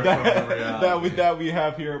 further from the reality that we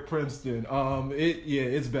have here at Princeton.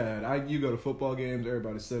 It's bad. You go to football games,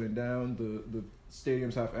 everybody's sitting down, the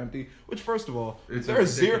stadium's half empty. Which, first of all,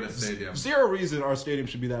 there's zero reason our stadium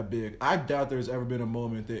should be that big. I doubt there's ever been a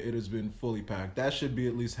moment that it has been fully packed. That should be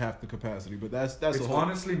at least half the capacity. But that's it's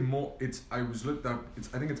honestly more. I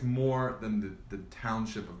think it's more than the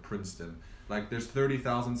township of Princeton. Like, there's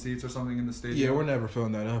 30,000 seats or something in the stadium. Yeah, we're never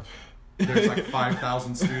filling that up. There's like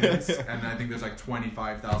 5,000 students, and I think there's like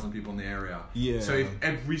 25,000 people in the area. Yeah. So if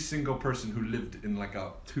every single person who lived in like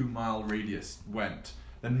a 2-mile radius went,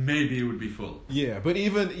 then maybe it would be full. Yeah, but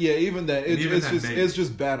even that, it's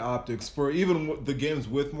just bad optics. For even the games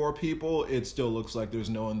with more people, it still looks like there's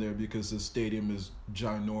no one there because the stadium is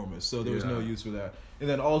ginormous. So there's no use for that. And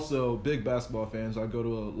then also, big basketball fans. I go to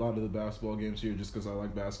a lot of the basketball games here just because I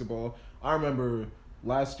like basketball. I remember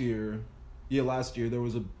last year there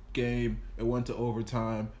was a game. It went to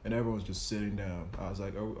overtime, and everyone was just sitting down. I was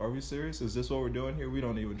like, are we serious? Is this what we're doing here? We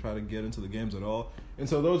don't even try to get into the games at all. And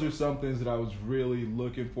so those are some things that I was really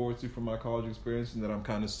looking forward to from my college experience, and that I'm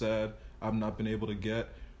kind of sad I've not been able to get.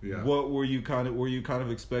 Yeah. What were you kind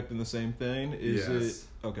of expecting the same thing? Yes.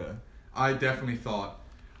 Okay? I definitely thought.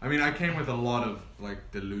 I mean, I came with a lot of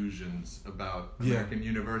like delusions about American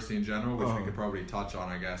university in general, which we could probably touch on,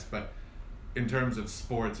 I guess. But in terms of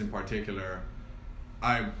sports in particular,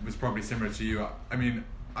 I was probably similar to you. I mean,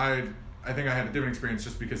 I think I had a different experience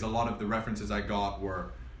just because a lot of the references I got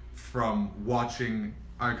were from watching.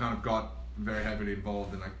 I kind of got very heavily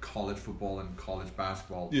involved in like college football and college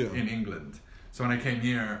basketball in England. So when I came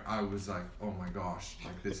here, I was like, oh my gosh,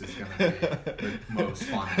 like this is going to be the most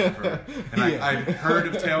fun ever. And I'd heard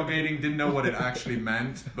of tailgating, didn't know what it actually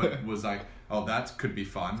meant, but was like, oh, that could be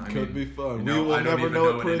fun. Could be fun. You know, we will I don't never even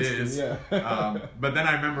know what it is. Yeah. But then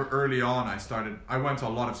I remember early on, I went to a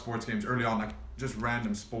lot of sports games early on, like just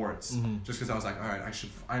random sports, just because I was like, all right,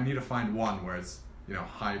 I need to find one where it's, you know,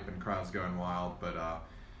 hype and crowds going wild, but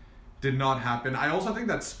did not happen. I also think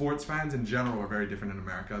that sports fans in general are very different in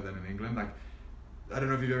America than in England. Like, I don't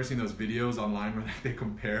know if you've ever seen those videos online where like, they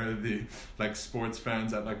compare the like sports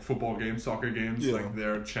fans at like football games, soccer games, like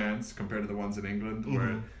their chants compared to the ones in England,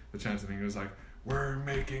 where the chants in England is like, we're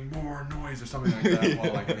making more noise or something like that,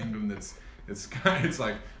 while like in England it's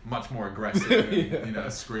like much more aggressive and, you know,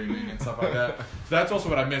 screaming and stuff like that. So that's also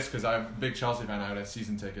what I miss, because I'm a big Chelsea fan. I had a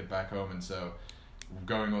season ticket back home, and so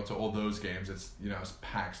going to all those games, it's it's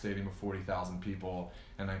packed stadium of 40,000 people,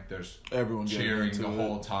 and like there's everyone cheering the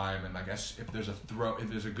whole time, and like if there's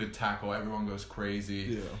a good tackle, everyone goes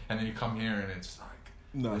crazy. Yeah. And then you come here and it's like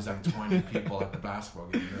there's like 20 people at the basketball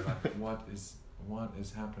game. You're like, what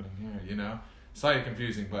is happening here? Slightly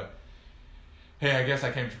confusing, but hey, I guess I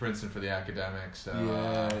came to Princeton for the academics.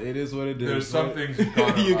 Yeah, it is what it is. There's some things you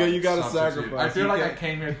gotta, you gotta sacrifice. I feel like I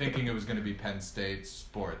came here thinking it was going to be Penn State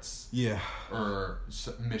sports. Yeah. Or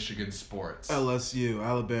Michigan sports. LSU,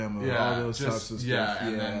 Alabama, all those types of stuff. Yeah,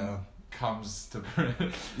 and then comes to...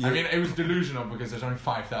 I mean, it was delusional because there's only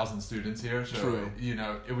 5,000 students here. So, true.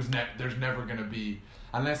 It was there's never going to be...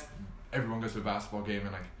 Unless everyone goes to a basketball game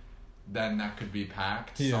and, like, then that could be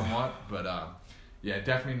packed somewhat. But,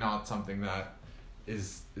 definitely not something that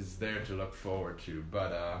is there to look forward to,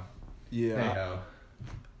 but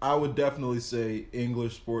I would definitely say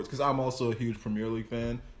English sports because I'm also a huge Premier League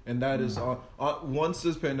fan, and that is once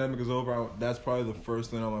this pandemic is over, that's probably the first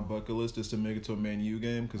thing on my bucket list is to make it to a Man U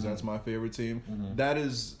game because that's my favorite team. That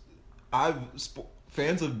is,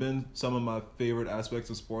 fans have been some of my favorite aspects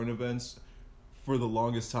of sporting events for the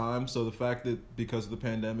longest time. So the fact that because of the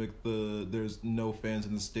pandemic, there's no fans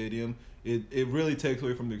in the stadium, it really takes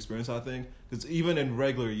away from the experience, I think. Because even in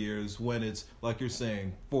regular years, when it's, like you're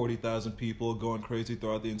saying, 40,000 people going crazy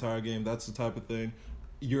throughout the entire game, that's the type of thing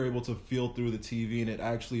you're able to feel through the TV, and it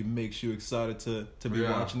actually makes you excited to be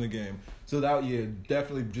watching the game. So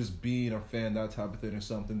definitely just being a fan, that type of thing is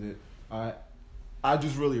something that I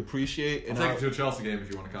just really appreciate. And I'll take you to a Chelsea game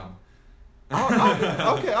if you want to come.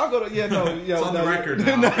 Okay, I'll go to it's on the record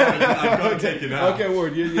now. I'm going to take you now. Okay,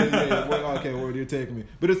 word. Okay, word. You're taking me.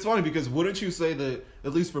 But it's funny because wouldn't you say that,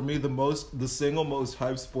 at least for me, the single most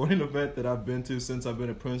hyped sporting event that I've been to since I've been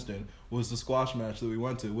at Princeton was the squash match that we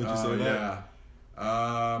went to? Would you say that?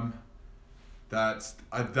 Yeah. That's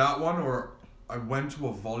that one, or I went to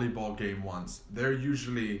a volleyball game once. They're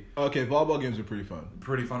usually volleyball games are pretty fun.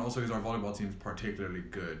 Also because our volleyball team is particularly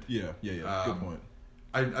good. Yeah. Good point.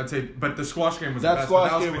 I'd say, but the squash game was that the best.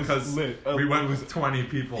 Squash that was game because lit. We went with 20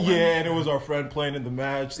 people. Yeah, and it was our friend playing in the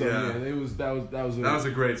match. So that was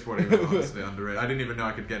a great sporting event. Honestly, underrated. I didn't even know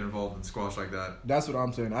I could get involved in squash like that. That's what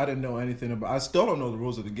I'm saying. I didn't know anything about. I still don't know the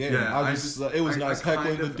rules of the game. Yeah, it was nice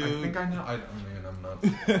heckling the dude. I think I know. I'm not.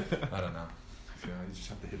 I don't know. You just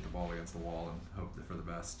have to hit the ball against the wall and hope for the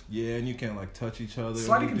best. Yeah, and you can't touch each other.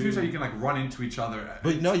 Slightly confused how you can run into each other.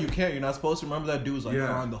 But no, you can't. You're not supposed to. Remember that dude was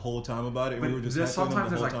crying the whole time about it. But we were just sometimes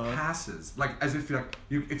the there's whole time. passes, as if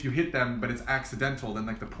if you hit them, but it's accidental, then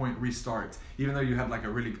the point restarts, even though you had a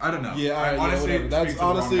really I don't know. Yeah, honestly,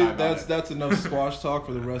 that's enough squash talk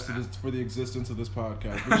for the rest of this for the existence of this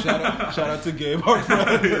podcast. But shout out to Gabe, our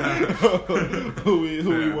friend, who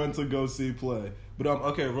we went to go see play. But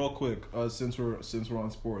okay, real quick, since we're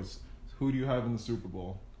on sports, who do you have in the Super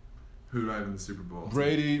Bowl? Who do I have in the Super Bowl?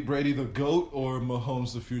 Brady the GOAT or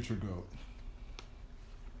Mahomes the future GOAT?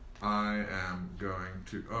 I am going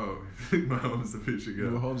to Mahomes the future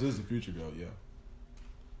GOAT. Mahomes is the future GOAT, yeah.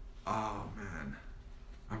 Oh man,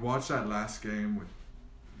 I watched that last game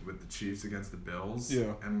with the Chiefs against the Bills.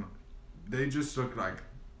 Yeah, and they just look like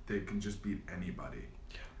they can just beat anybody.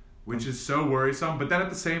 Which is so worrisome, but then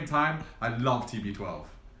at the same time, I love TB12.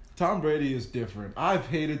 Tom Brady is different. I've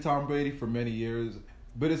hated Tom Brady for many years,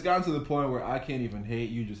 but it's gotten to the point where I can't even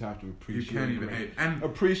hate. You just have to appreciate. You can't even hate and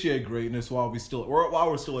appreciate greatness while we're still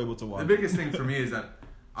able to watch. The biggest thing for me is that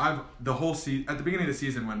at the beginning of the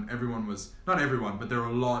season when everyone was not everyone, but there were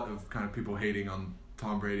a lot of kind of people hating on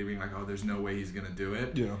Tom Brady, being like, oh, there's no way he's gonna do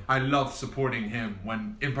it. Yeah. I love supporting him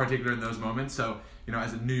in particular in those moments. So.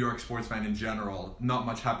 As a New York sports fan in general, not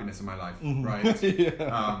much happiness in my life, right?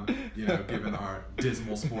 Yeah. Given our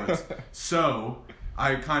dismal sports. So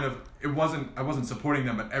I wasn't supporting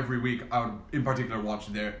them, but every week I would, in particular, watch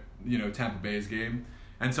their, Tampa Bay's game,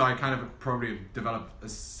 and so I kind of probably developed a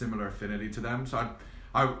similar affinity to them. So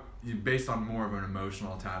I based on more of an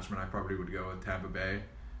emotional attachment, I probably would go with Tampa Bay.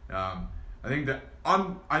 I think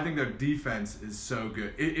their defense is so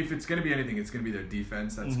good. If it's going to be anything, it's going to be their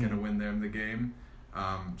defense that's going to win them the game.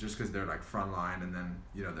 Just because they're front line, and then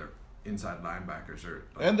their inside linebackers are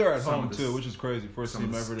and they're at home too, which is crazy. First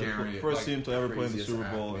team to ever play in the Super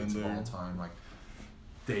Bowl, and of all time,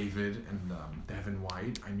 David and Devin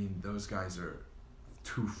White. I mean, those guys are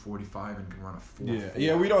 245 and can run a 4.4.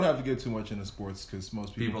 Yeah. We don't have to get too much into sports because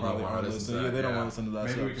most people probably aren't listening. They don't want to listen to that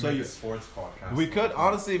maybe stuff. We can make a sports podcast. We could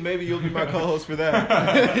honestly. Maybe you'll be my co-host for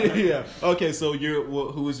that. Yeah. Okay. So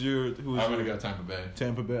who's I'm gonna go Tampa Bay.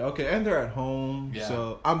 Tampa Bay. Okay, and they're at home. Yeah.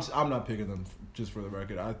 So I'm not picking them just for the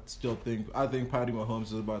record. I think Patty Mahomes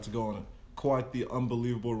is about to go on a quite the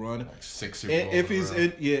unbelievable run. Like 6 Super And Bowls if he's in a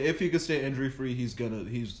row. if he could stay injury free,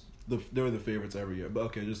 they're the favorites every year. But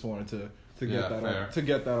okay, just wanted to get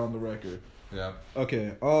that on the record. Yeah.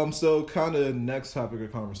 Okay. So kind of next topic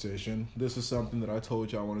of conversation. This is something that I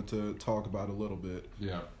told you I wanted to talk about a little bit.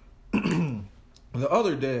 Yeah. The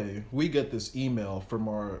other day, we get this email from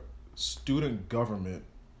our student government,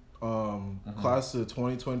 class of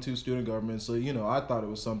 2022 student government. So, I thought it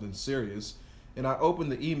was something serious. And I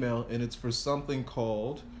opened the email, and it's for something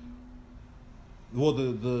called, well,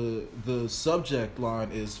 the subject line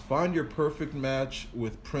is "Find your perfect match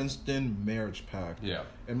with Princeton Marriage Pact." Yeah.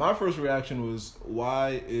 And my first reaction was,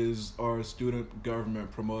 why is our student government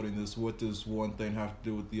promoting this? What does one thing have to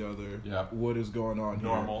do with the other? Yeah. What is going on here?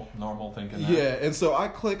 Normal thinking. Yeah, and so I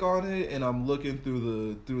click on it, and I'm looking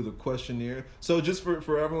through the questionnaire. So just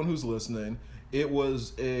for everyone who's listening, it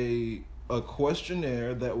was a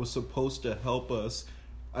questionnaire that was supposed to help us,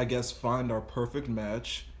 I guess, find our perfect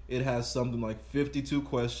match. It has something like 52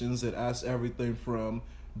 questions. It asks everything from,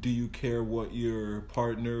 do you care what your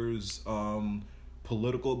partner's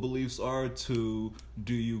political beliefs are, to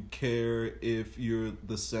do you care if you're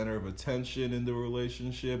the center of attention in the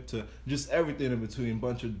relationship, to just everything in between,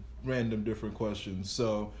 bunch of random different questions.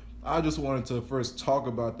 So I just wanted to first talk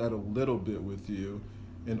about that a little bit with you,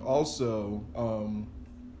 and also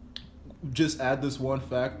just add this one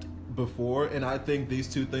fact before, and I think these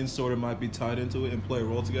two things sort of might be tied into it and play a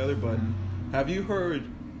role together, but have you heard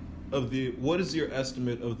of what is your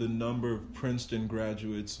estimate of the number of Princeton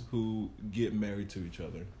graduates who get married to each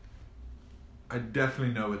other? I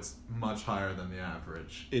definitely know it's much higher than the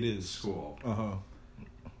average. It is. School.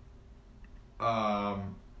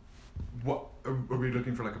 What are we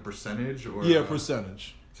looking for, like a percentage or? Yeah,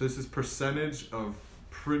 percentage. So this is percentage of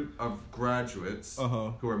graduates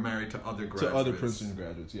who are married to other graduates. To other Princeton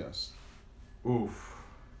graduates, yes. Oof.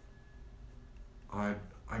 I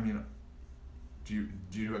mean, do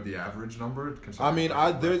you have the average number? I mean,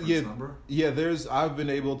 number? There's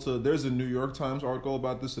a New York Times article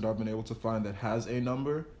about this that I've been able to find that has a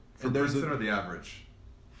number. For Princeton or the average?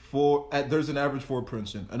 There's an average for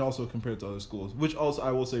Princeton, and also compared to other schools, which also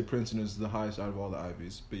I will say Princeton is the highest out of all the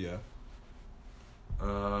Ivies. But yeah.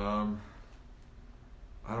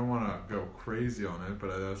 I don't want to go crazy on it, but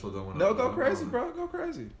I also don't want to... No, go crazy, bro. Go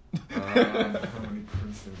crazy. How many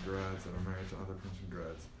Princeton grads that are married to other Princeton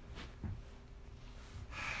grads?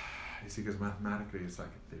 You see, because mathematically it's like...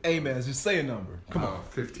 Hey, man, just say a number. Come on.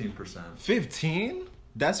 15%. 15?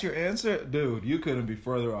 That's your answer? Dude, you couldn't be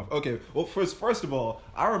further off. Okay, well, first of all,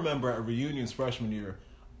 I remember at reunions freshman year,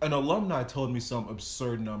 an alumni told me some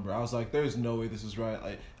absurd number. I was like, there's no way this is right.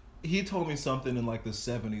 Like, he told me something in like the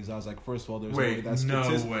 70s. I was like, first of all, there's no way that's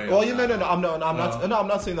statistic. No way. Well, no. I'm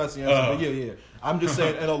not saying that's the answer. But yeah. I'm just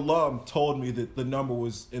saying an alum told me that the number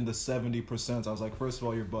was in the 70%. I was like, first of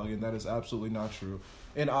all, you're bugging. That is absolutely not true.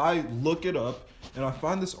 And I look it up, and I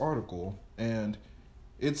find this article, and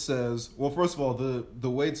it says, well, first of all,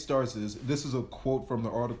 the way it starts is, this is a quote from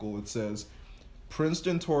the article. It says,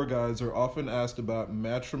 Princeton tour guides are often asked about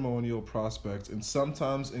matrimonial prospects and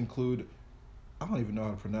sometimes include, I don't even know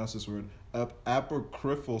how to pronounce this word,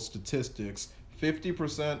 apocryphal statistics,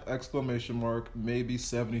 50%, exclamation mark, maybe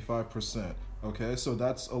 75%. Okay, so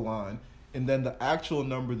that's a line. And then the actual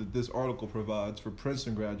number that this article provides for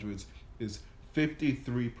Princeton graduates is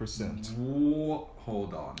 53%.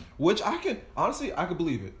 Hold on. Which I could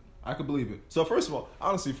believe it. So first of all,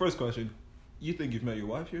 honestly, first question, you think you've met your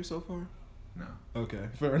wife here so far? No. Okay,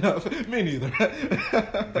 fair enough. Me neither.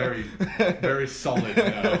 Very, very solid.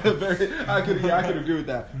 No. I could agree with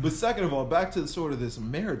that. But second of all, back to sort of this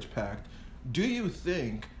marriage pact. Do you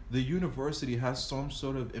think the university has some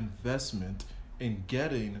sort of investment in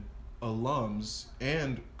getting alums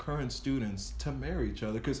and current students to marry each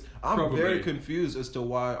other? Because I'm very confused as to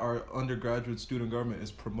why our undergraduate student government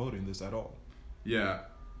is promoting this at all. Yeah.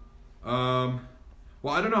 Well,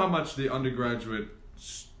 I don't know how much the undergraduate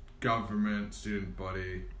government, student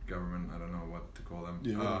body, government, I don't know what to call them,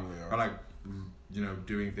 are like,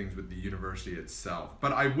 doing things with the university itself.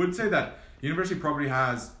 But I would say that university probably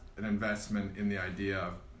has an investment in the idea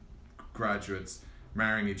of graduates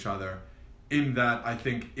marrying each other, in that I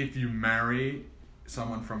think if you marry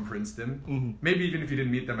someone from Princeton, maybe even if you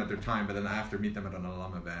didn't meet them at their time, but then after meet them at an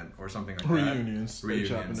alum event or something like Reunions, which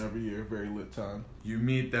happen every year, very lit time. You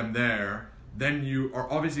meet them there, then you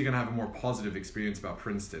are obviously going to have a more positive experience about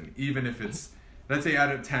Princeton, even if it's, let's say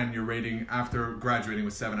out of 10, you're rating after graduating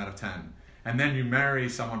with 7 out of 10, and then you marry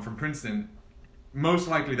someone from Princeton, most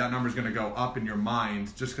likely that number is going to go up in your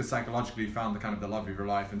mind just because psychologically you found the love of your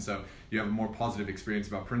life, and so you have a more positive experience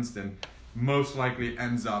about Princeton. Most likely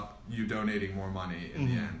ends up you donating more money in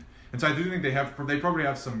the end. And so I do think they probably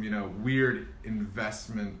have some, weird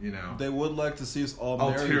investment, They would like to see us all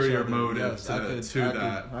marry each ulterior other. motive Yes, to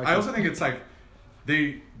that. I also think it's like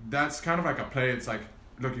that's kind of like a play. It's like,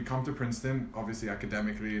 look, you come to Princeton, obviously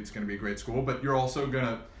academically it's going to be a great school, but you're also going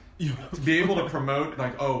to be able to promote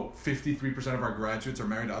 53% of our graduates are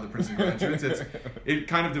married to other Princeton graduates. It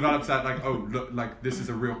kind of develops that look, this is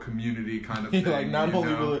a real community kind of thing. Not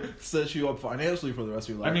only will it set you up financially for the rest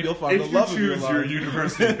of your life, I mean, you'll find the love of your life. If you choose your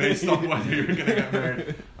university based on whether you're going to get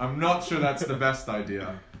married, I'm not sure that's the best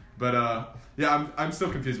idea. But I'm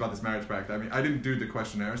still confused about this marriage pact. I mean, I didn't do the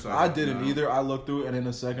questionnaire, so I didn't either. I looked through it, and in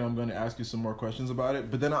a second I'm going to ask you some more questions about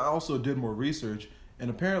it. But then I also did more research,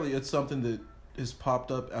 and apparently it's something that is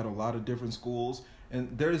popped up at a lot of different schools,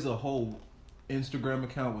 and there's a whole Instagram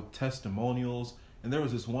account with testimonials, and there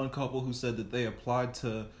was this one couple who said that they applied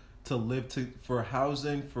to live for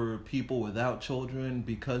housing for people without children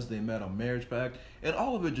because they met a marriage pact, and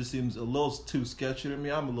all of it just seems a little too sketchy to me.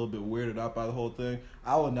 I'm a little bit weirded out by the whole thing.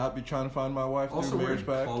 I would not be trying to find my wife through a marriage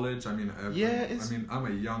pact. College, I mean, I'm a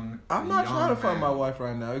young. I'm not trying to find my wife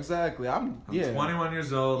right now. Exactly. I'm 21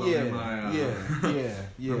 years old. I'm in my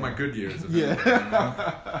my good years. Okay.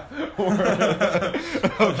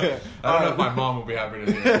 I don't know if my mom will be happy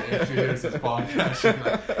to hear if she hears this podcast. She's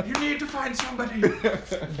like, you need to find somebody.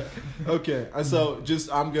 Okay, so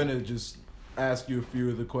I'm gonna ask you a few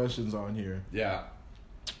of the questions on here. Yeah.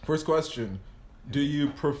 First question. Do you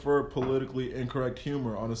prefer politically incorrect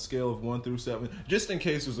humor on a scale of 1 through 7? Just in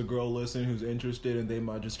case there's a girl listening who's interested and they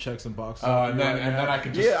might just check some boxes. And then I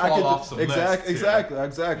could just fall off some lists.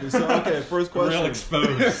 Exactly. So, okay, first question. Real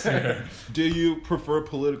exposed here. Do you prefer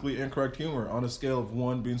politically incorrect humor on a scale of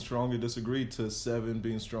 1 being strongly disagree to 7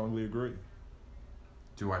 being strongly agree?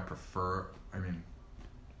 Do I prefer? I mean,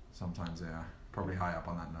 sometimes, yeah. Probably high up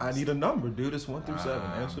on that list. I need a number, dude. It's 1 through 7.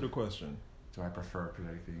 Answer the question. Do I prefer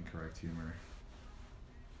politically incorrect humor?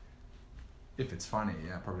 If it's funny,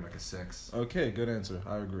 yeah, probably like a 6. Okay, good answer.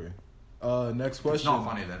 I agree. Next question. It's not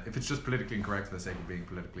funny then. If it's just politically incorrect for the sake of being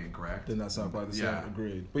politically incorrect, then that's not by the same.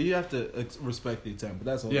 Agreed. But you have to respect the attempt. But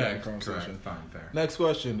that's a whole different conversation. Correct. Fine, fair. Next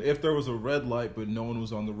question. If there was a red light but no one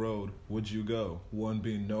was on the road, would you go? 1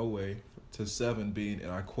 being no way, to 7 being,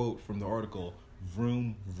 and I quote from the article,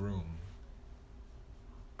 vroom vroom.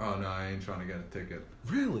 Oh no, I ain't trying to get a ticket.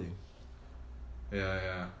 Really?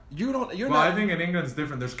 Yeah. You're not. I think in England it's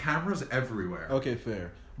different. There's cameras everywhere. Okay,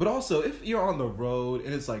 fair. But also, if you're on the road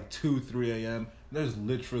and it's like 2, 3 a.m., and there's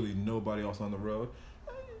literally nobody else on the road,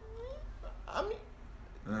 I mean,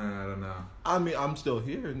 I don't know. I mean, I'm still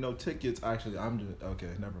here. No tickets. Actually, I'm just okay.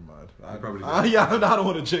 Never mind. I probably. I don't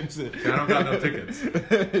want to jinx it. I don't got no tickets.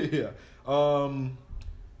 Yeah.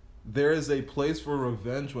 There is a place for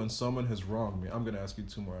revenge when someone has wronged me. I'm gonna ask you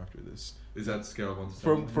 2 more after this. Is that scale of 1 to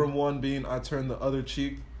 7? From 1 being I turn the other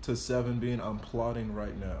cheek to 7 being I'm plotting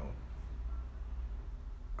right now.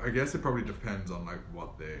 I guess it probably depends on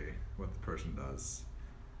what the person does.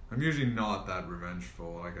 I'm usually not that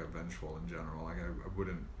vengeful in general. I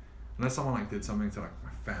wouldn't, unless someone did something to my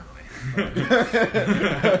family.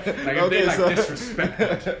 If they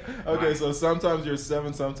disrespected. Okay, so sometimes you're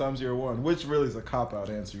 7, sometimes you're 1, which really is a cop out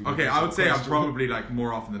answer. Okay, I would say I'm probably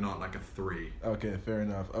more often than not a 3. Okay, fair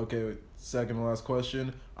enough. Okay, second and last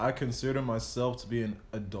question. I consider myself to be an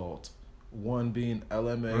adult. 1 being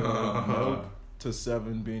LMA, nope, to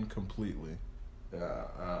 7 being completely.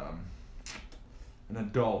 Yeah, an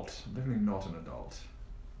adult. I'm definitely not an adult.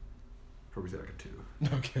 Probably say a 2.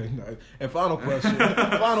 Okay, nice. And final question.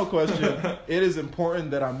 It is important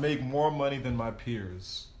that I make more money than my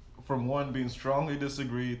peers. From 1 being strongly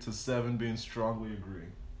disagree to 7 being strongly agree.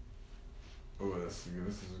 Oh, this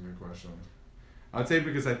is a good question. I'd say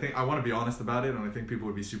because I want to be honest about it, and I think people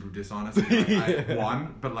would be super dishonest. I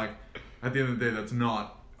won, but at the end of the day, that's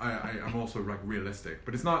not. I'm also realistic,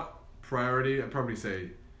 but it's not priority. I'd probably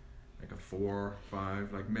say a 4,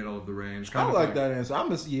 5, middle of the range. I like that answer. I'm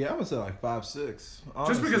gonna say 5, 6.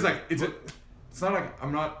 Honestly. Just because it's not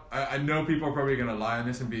I'm not. I know people are probably gonna lie on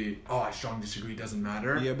this and be, I strongly disagree. Doesn't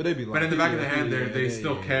matter. Yeah, but they'd be like. But in the back of the hand, they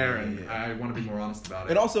still care, and I want to be more honest about it.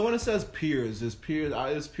 And also, when it says peers, is peers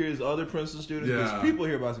other Princeton students? Because people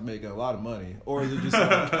here about to make a lot of money, or is it just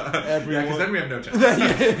everyone? Yeah, because then we have no chance.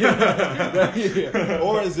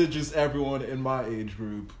 Or is it just everyone in my age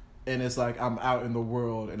group? And it's I'm out in the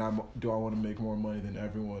world, and do I want to make more money than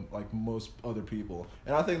everyone, most other people?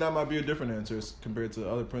 And I think that might be a different answer compared to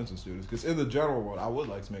other Princeton students. Because in the general world, I would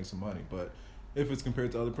like to make some money, but if it's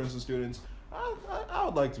compared to other Princeton students, I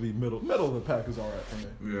would like to be middle of the pack is all right for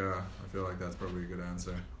me. Yeah, I feel like that's probably a good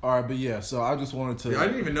answer. All right, but yeah, so I just wanted to. I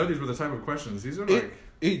didn't even know these were the type of questions. These are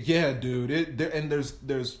yeah, dude. And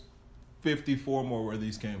there's 54 more where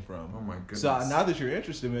these came from. Oh my goodness. So now that you're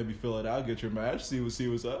interested, maybe fill it out, get your match, see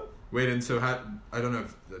what's up. Wait, and so I don't know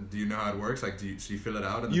do you know how it works? Like, so you fill it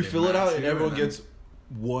out? And You fill it out and everyone then, gets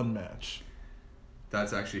one match.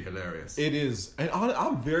 That's actually hilarious. It is, and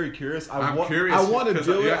I'm very curious. I'm curious. I want to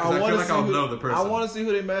do it. I feel like I'll know the person. I want to see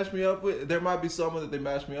who they match me up with. There might be someone that they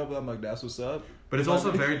match me up with. I'm like, that's what's up. But it's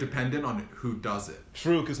also very dependent on who does it.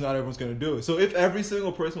 True, because not everyone's going to do it. So if every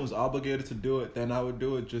single person was obligated to do it, then I would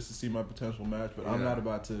do it just to see my potential match. But I'm not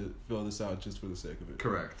about to fill this out just for the sake of it.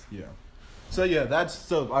 Correct. Yeah. So yeah,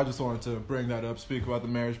 I just wanted to bring that up, speak about the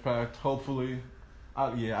marriage pact. Hopefully,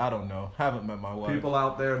 I don't know. Haven't met my wife. People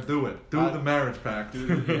out there, do it. Do the marriage pact. I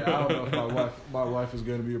don't know if my wife is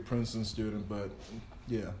going to be a Princeton student, but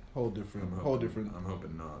yeah, whole different. I'm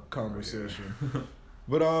hoping not. Conversation.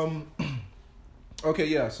 But okay,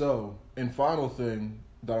 yeah. So, and final thing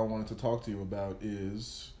that I wanted to talk to you about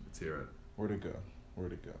is. Let's hear it. Where'd it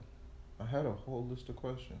go? I had a whole list of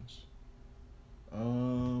questions.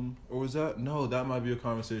 Or was that? No, that might be a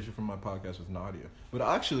conversation from my podcast with Nadia. But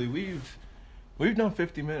actually, we've done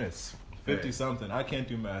 50 minutes. 50 something. I can't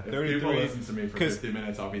do math. If 33. people listen to me for 50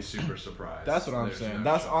 minutes, I'll be super surprised. That's what I'm saying.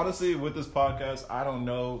 That's honestly, with this podcast, I don't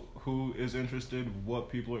know who is interested, what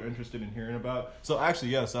people are interested in hearing about. So actually,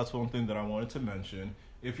 yes, that's one thing that I wanted to mention.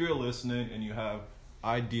 If you're listening and you have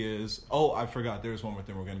ideas. Oh, I forgot. There's one more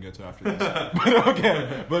thing we're going to get to after this. But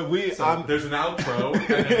okay. But there's an outro and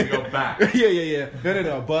then we go back. Yeah.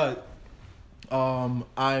 No. But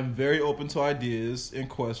I'm very open to ideas and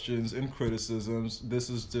questions and criticisms. This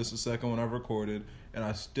is just the second one I've recorded, and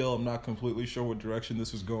I still am not completely sure what direction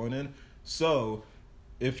this is going in. So,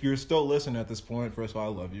 if you're still listening at this point, first of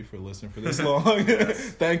all, I love you for listening for this long.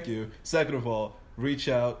 Thank you. Second of all, reach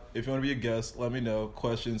out. If you want to be a guest, let me know.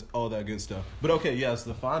 Questions, all that good stuff. But okay, yes,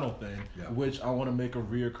 the final thing, which I want to make a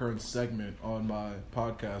reoccurring segment on my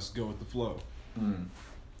podcast, Go With The Flow.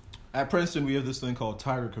 At Princeton, we have this thing called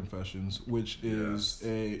Tiger Confessions, which is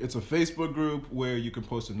it's a Facebook group where you can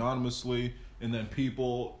post anonymously, and then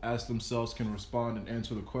people as themselves can respond and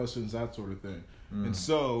answer the questions, that sort of thing. And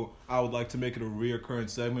so I would like to make it a reoccurring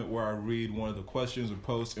segment where I read one of the questions or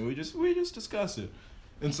posts, and we just discuss it.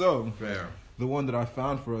 And so the one that I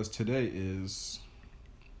found for us today is,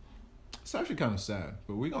 it's actually kind of sad,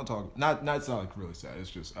 but we're gonna talk. It's not like really sad.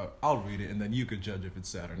 It's just I'll read it, and then you could judge if it's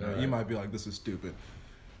sad or not. You might be like, this is stupid.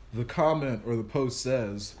 The comment or the post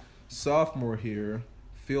says, sophomore here,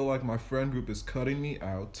 feel like my friend group is cutting me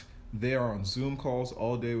out. They are on Zoom calls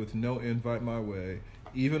all day with no invite my way.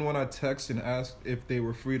 Even when I text and ask if they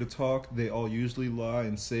were free to talk, they all usually lie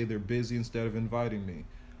and say they're busy instead of inviting me.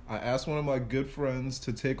 I asked one of my good friends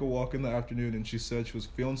to take a walk in the afternoon, and she said she was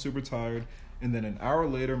feeling super tired. And then an hour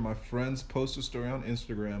later, my friends post a story on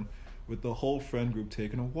Instagram with the whole friend group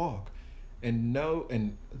taking a walk. And now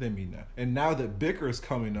that bicker is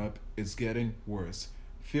coming up, it's getting worse.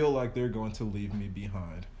 Feel like they're going to leave me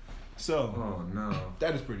behind. So, oh no,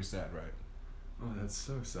 that is pretty sad, right? Oh, that's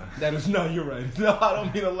so sad. That is, no, you're right. No, I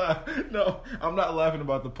don't mean to laugh. No, I'm not laughing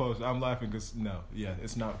about the post. I'm laughing because,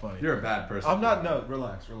 it's not funny. You're a bad person. I'm not,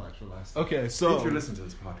 relax. Okay, so. If you're listening to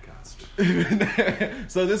this podcast.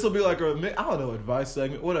 So this will be like advice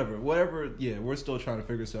segment, whatever, we're still trying to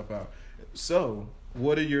figure stuff out. So,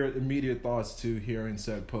 what are your immediate thoughts to hearing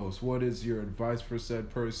said post? What is your advice for said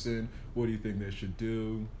person? What do you think they should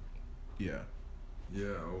do? Yeah,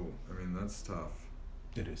 that's tough.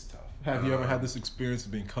 It is tough. Have you ever had this experience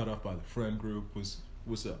of being cut off by the friend group?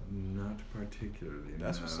 What's up? Not particularly.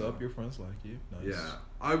 That's what's up. Your friends like you. Nice. Yeah,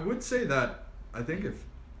 I would say that. I'm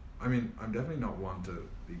definitely not one to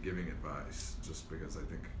be giving advice, just because I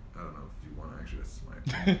don't know if you want to actually. This is my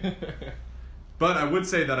opinion. But I would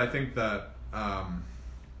say that I think that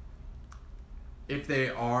if they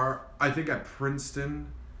are, I think at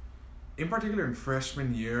Princeton, in particular in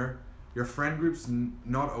freshman year, your friend group's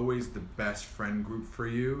not always the best friend group for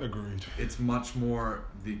you. Agreed. It's much more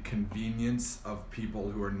the convenience of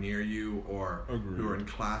people who are near you or who are in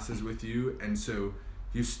classes with you. And so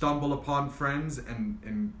you stumble upon friends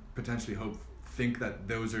and potentially think that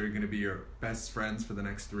those are going to be your best friends for the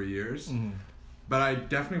next 3 years. Mm-hmm. But I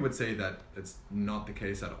definitely would say that it's not the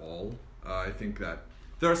case at all. I think that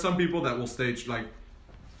there are some people that will stage, like,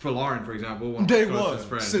 for Lauren, for example, one of my closest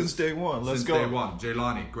friends. Since day one. Let's go. Since day one.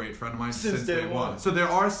 Jaylani, great friend of mine. Since day one. So there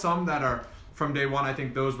are some that are from day one. I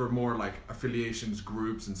think those were more like affiliations,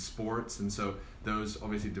 groups, and sports. And so those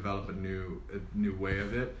obviously develop a new way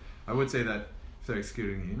of it. I would say that if they're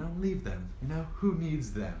excluding you, leave them. Who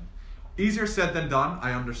needs them? Easier said than done.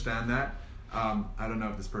 I understand that. I don't know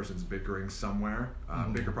if this person's bickering somewhere.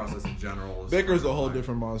 Bicker process in general is... Bicker's a whole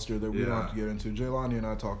different monster that we don't Yeah. have to get into. Jaylani and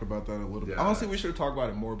I talked about that a little bit. Yeah. Honestly, we should talk about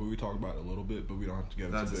it more, but we talked about it a little bit, but we don't have to get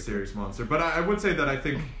into That's a bicker. serious monster. But I would say that I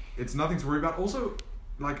think it's nothing to worry about. Also,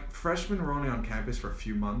 like, freshmen were only on campus for a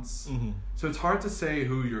few months. Mhm. So it's hard to say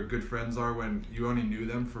who your good friends are when you only knew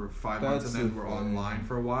them for 5 months That's and then the were thing. online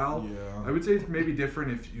for a while. Yeah. I would say it's maybe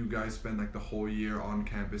different if you guys spend like the whole year on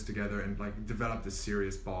campus together and like develop this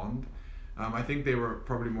serious bond. I think they were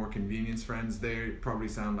probably more convenience friends. They probably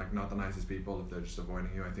sound like not the nicest people if they're just avoiding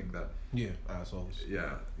you. I think that, Yeah, assholes.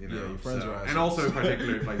 yeah, you know. Yeah, your friends are And assholes. also in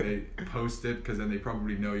particular if like they post it, because then they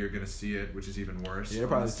probably know you're gonna see it, which is even worse. Yeah, they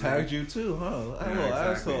probably honestly. tagged you too, huh? Yeah, Hello,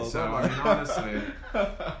 exactly. assholes. So I'm I like- mean, honestly,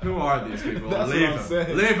 who are these people? That's Leave what I'm them.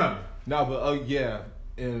 saying. Leave them. No, but yeah,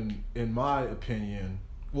 in my opinion,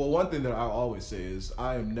 well, one thing that I always say is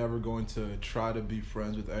I am never going to try to be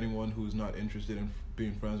friends with anyone who's not interested in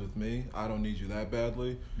being friends with me. I don't need you that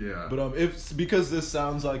badly. Yeah. But if because this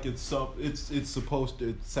sounds like it sounds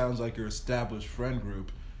like your established friend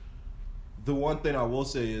group. The one thing I will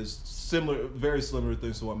say is very similar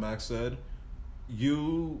things to what Max said.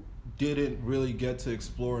 You didn't really get to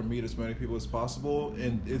explore and meet as many people as possible,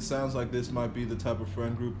 and it sounds like this might be the type of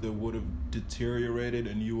friend group that would have deteriorated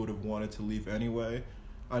and you would have wanted to leave anyway.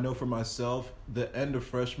 I know for myself, the end of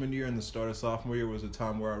freshman year and the start of sophomore year was a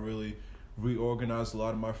time where I really reorganized a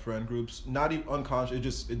lot of my friend groups. Not even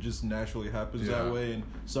unconscious, it just naturally happens Yeah. that way, and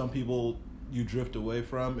some people you drift away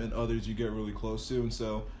from and others you get really close to, and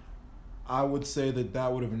so I would say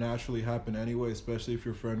that would have naturally happened anyway, especially if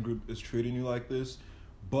your friend group is treating you like this.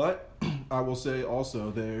 But I will say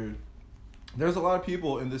also there's a lot of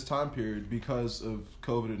people in this time period because of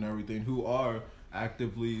COVID and everything who are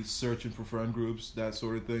actively searching for friend groups, that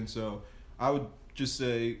sort of thing. So I would just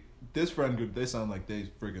say this friend group, they sound like they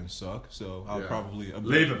friggin' suck. So I'll probably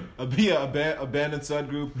leave them. Abandoned sub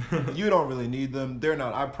group. You don't really need them. They're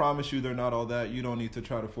not. I promise you, they're not all that. You don't need to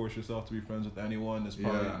try to force yourself to be friends with anyone. It's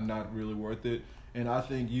probably not really worth it. And I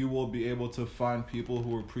think you will be able to find people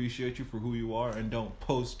who appreciate you for who you are and don't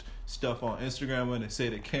post stuff on Instagram when they say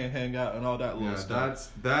they can't hang out and all that little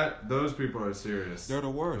stuff. Those people are serious. They're the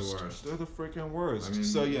worst. They're the freaking worst. I mean,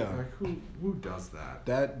 so yeah, like who does that?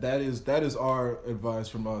 That is our advice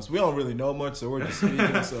from us. We don't really know much, so we're just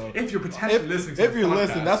speaking. So if you're potentially listening, to if this you're podcast,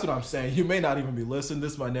 listening, that's what I'm saying. You may not even be listening.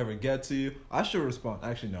 This might never get to you. I should respond.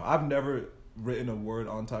 Actually, no. I've never written a word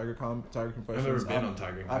on Tiger Confessions. I've never been on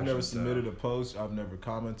Tiger Confessions. I've never submitted a post. I've never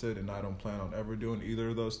commented, and I don't plan on ever doing either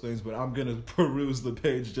of those things. But I'm gonna peruse the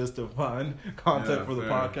page just to find content for the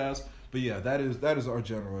podcast. But yeah, that is our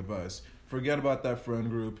general advice. Forget about that friend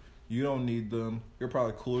group. You don't need them. You're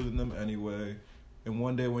probably cooler than them anyway. And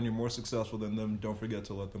one day when you're more successful than them, don't forget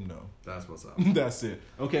to let them know. That's what's up. That's it.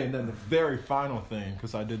 Okay, and then the very final thing,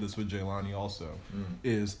 because I did this with Jaylani also,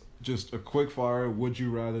 is just a quick fire would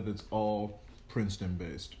you rather that's all Princeton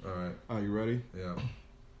based. All right. Are you ready? Yeah.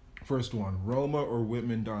 First one, Roma or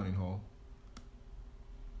Whitman Dining Hall?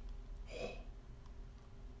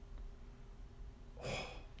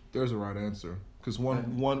 There's a right answer. Because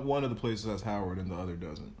one of the places has Howard and the other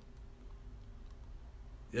doesn't.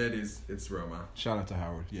 Yeah, it is. It's Roma. Shout out to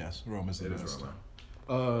Howard. Yes, Roma's the best. It is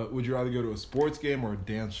Roma. Would you rather go to a sports game or a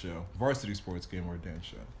dance show? Varsity sports game or a dance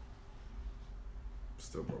show?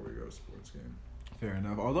 Still probably go to sports game. Fair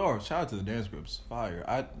enough. Although, shout out to the dance groups.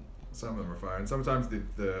 Fire. Some of them are fire. And sometimes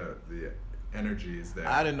the energy is there.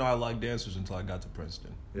 I didn't know I liked dancers until I got to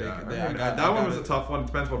Princeton. Yeah. That one was a tough one.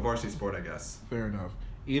 Depends what varsity sport, I guess. Fair enough.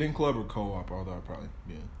 Eating club or co-op? Although I probably,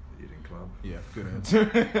 yeah. Eating club. Yeah, good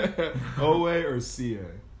answer. OA or CA?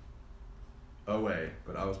 OA,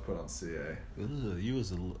 but I was put on CA. Ugh, you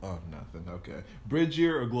was nothing. Okay. Bridge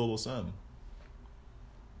year or Global Sem?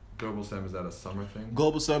 Global Sem, is that a summer thing?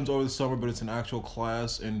 Global Sem's over the summer, but it's an actual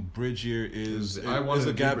class, and Bridge year is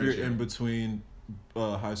a gap year in between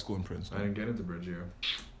high school and Princeton. I didn't get into Bridge year.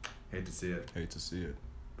 Hate to see it. Hate to see it.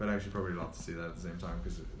 But I actually probably love to see that at the same time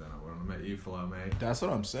because then I want to meet you, follow me. That's what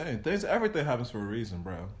I'm saying. Everything happens for a reason,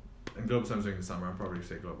 bro. And Global Sem's during the summer. I'd probably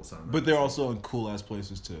say Global Sem. But they're also in cool ass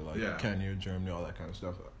places too, like Kenya, Germany, all that kind of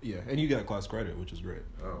stuff. Yeah, and you get class credit, which is great.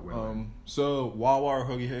 Oh, so Wawa or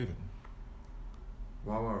Hoagie Haven?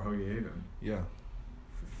 Wawa or Hoagie Haven? Yeah.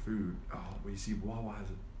 For food. Oh, well, you see, Wawa has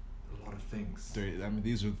a lot of things.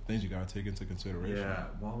 These are the things you gotta take into consideration. Yeah,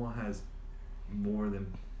 Wawa has more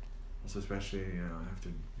than. Also, especially, after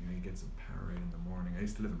you get some Powerade in the morning. I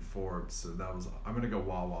used to live in Forbes, so I'm gonna go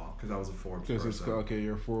Wawa because I was a Forbes person. Okay,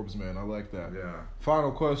 you're a Forbes man. I like that. Yeah.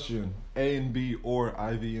 Final question: A and B or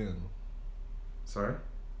IVN? Sorry.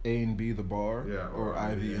 A and B the bar, or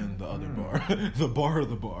IVN the other bar, the bar or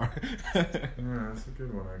the bar. Yeah, that's a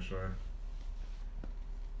good one actually.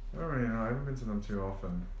 Oh, you know, I haven't been to them too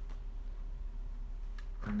often.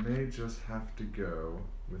 I may just have to go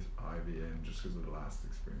with IVN just because of the last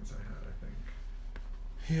experience I had, I think.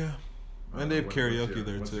 Yeah. And they have karaoke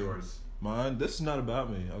there, what's too. Yours? Mine? This is not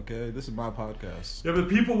about me, okay? This is my podcast. Yeah, but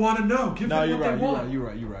people want to know. Give them what they want.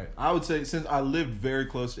 You're right. I would say, since I lived very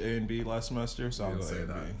close to A&B last semester, so I'll go say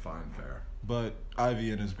A&B. that. Fine, fair. But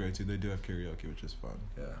IVN is great, too. They do have karaoke, which is fun.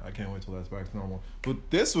 Yeah. I can't wait till that's back to normal. But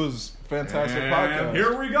this was fantastic podcast.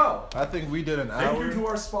 Here we go. I think we did an hour. Thank you to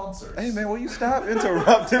our sponsors. Hey, man, will you stop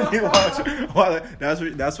interrupting me?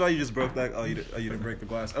 That's why you just broke that. Oh, you didn't break the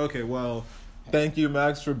glass. Okay, well... Thank you,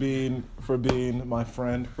 Max, for being my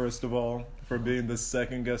friend, first of all, for being the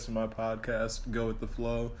second guest in my podcast, Go With The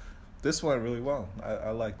Flow. This went really well.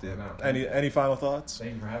 I liked it. Any final thoughts?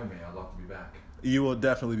 Thank you for having me. I'd love to be back. You will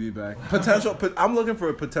definitely be back. I'm looking for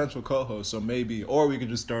a potential co-host, so maybe, or we could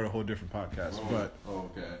just start a whole different podcast.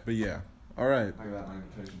 Okay. But yeah. All right. I got my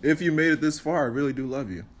invitation. If you made it this far, I really do love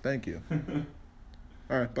you. Thank you.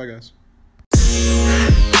 All right. Bye, guys.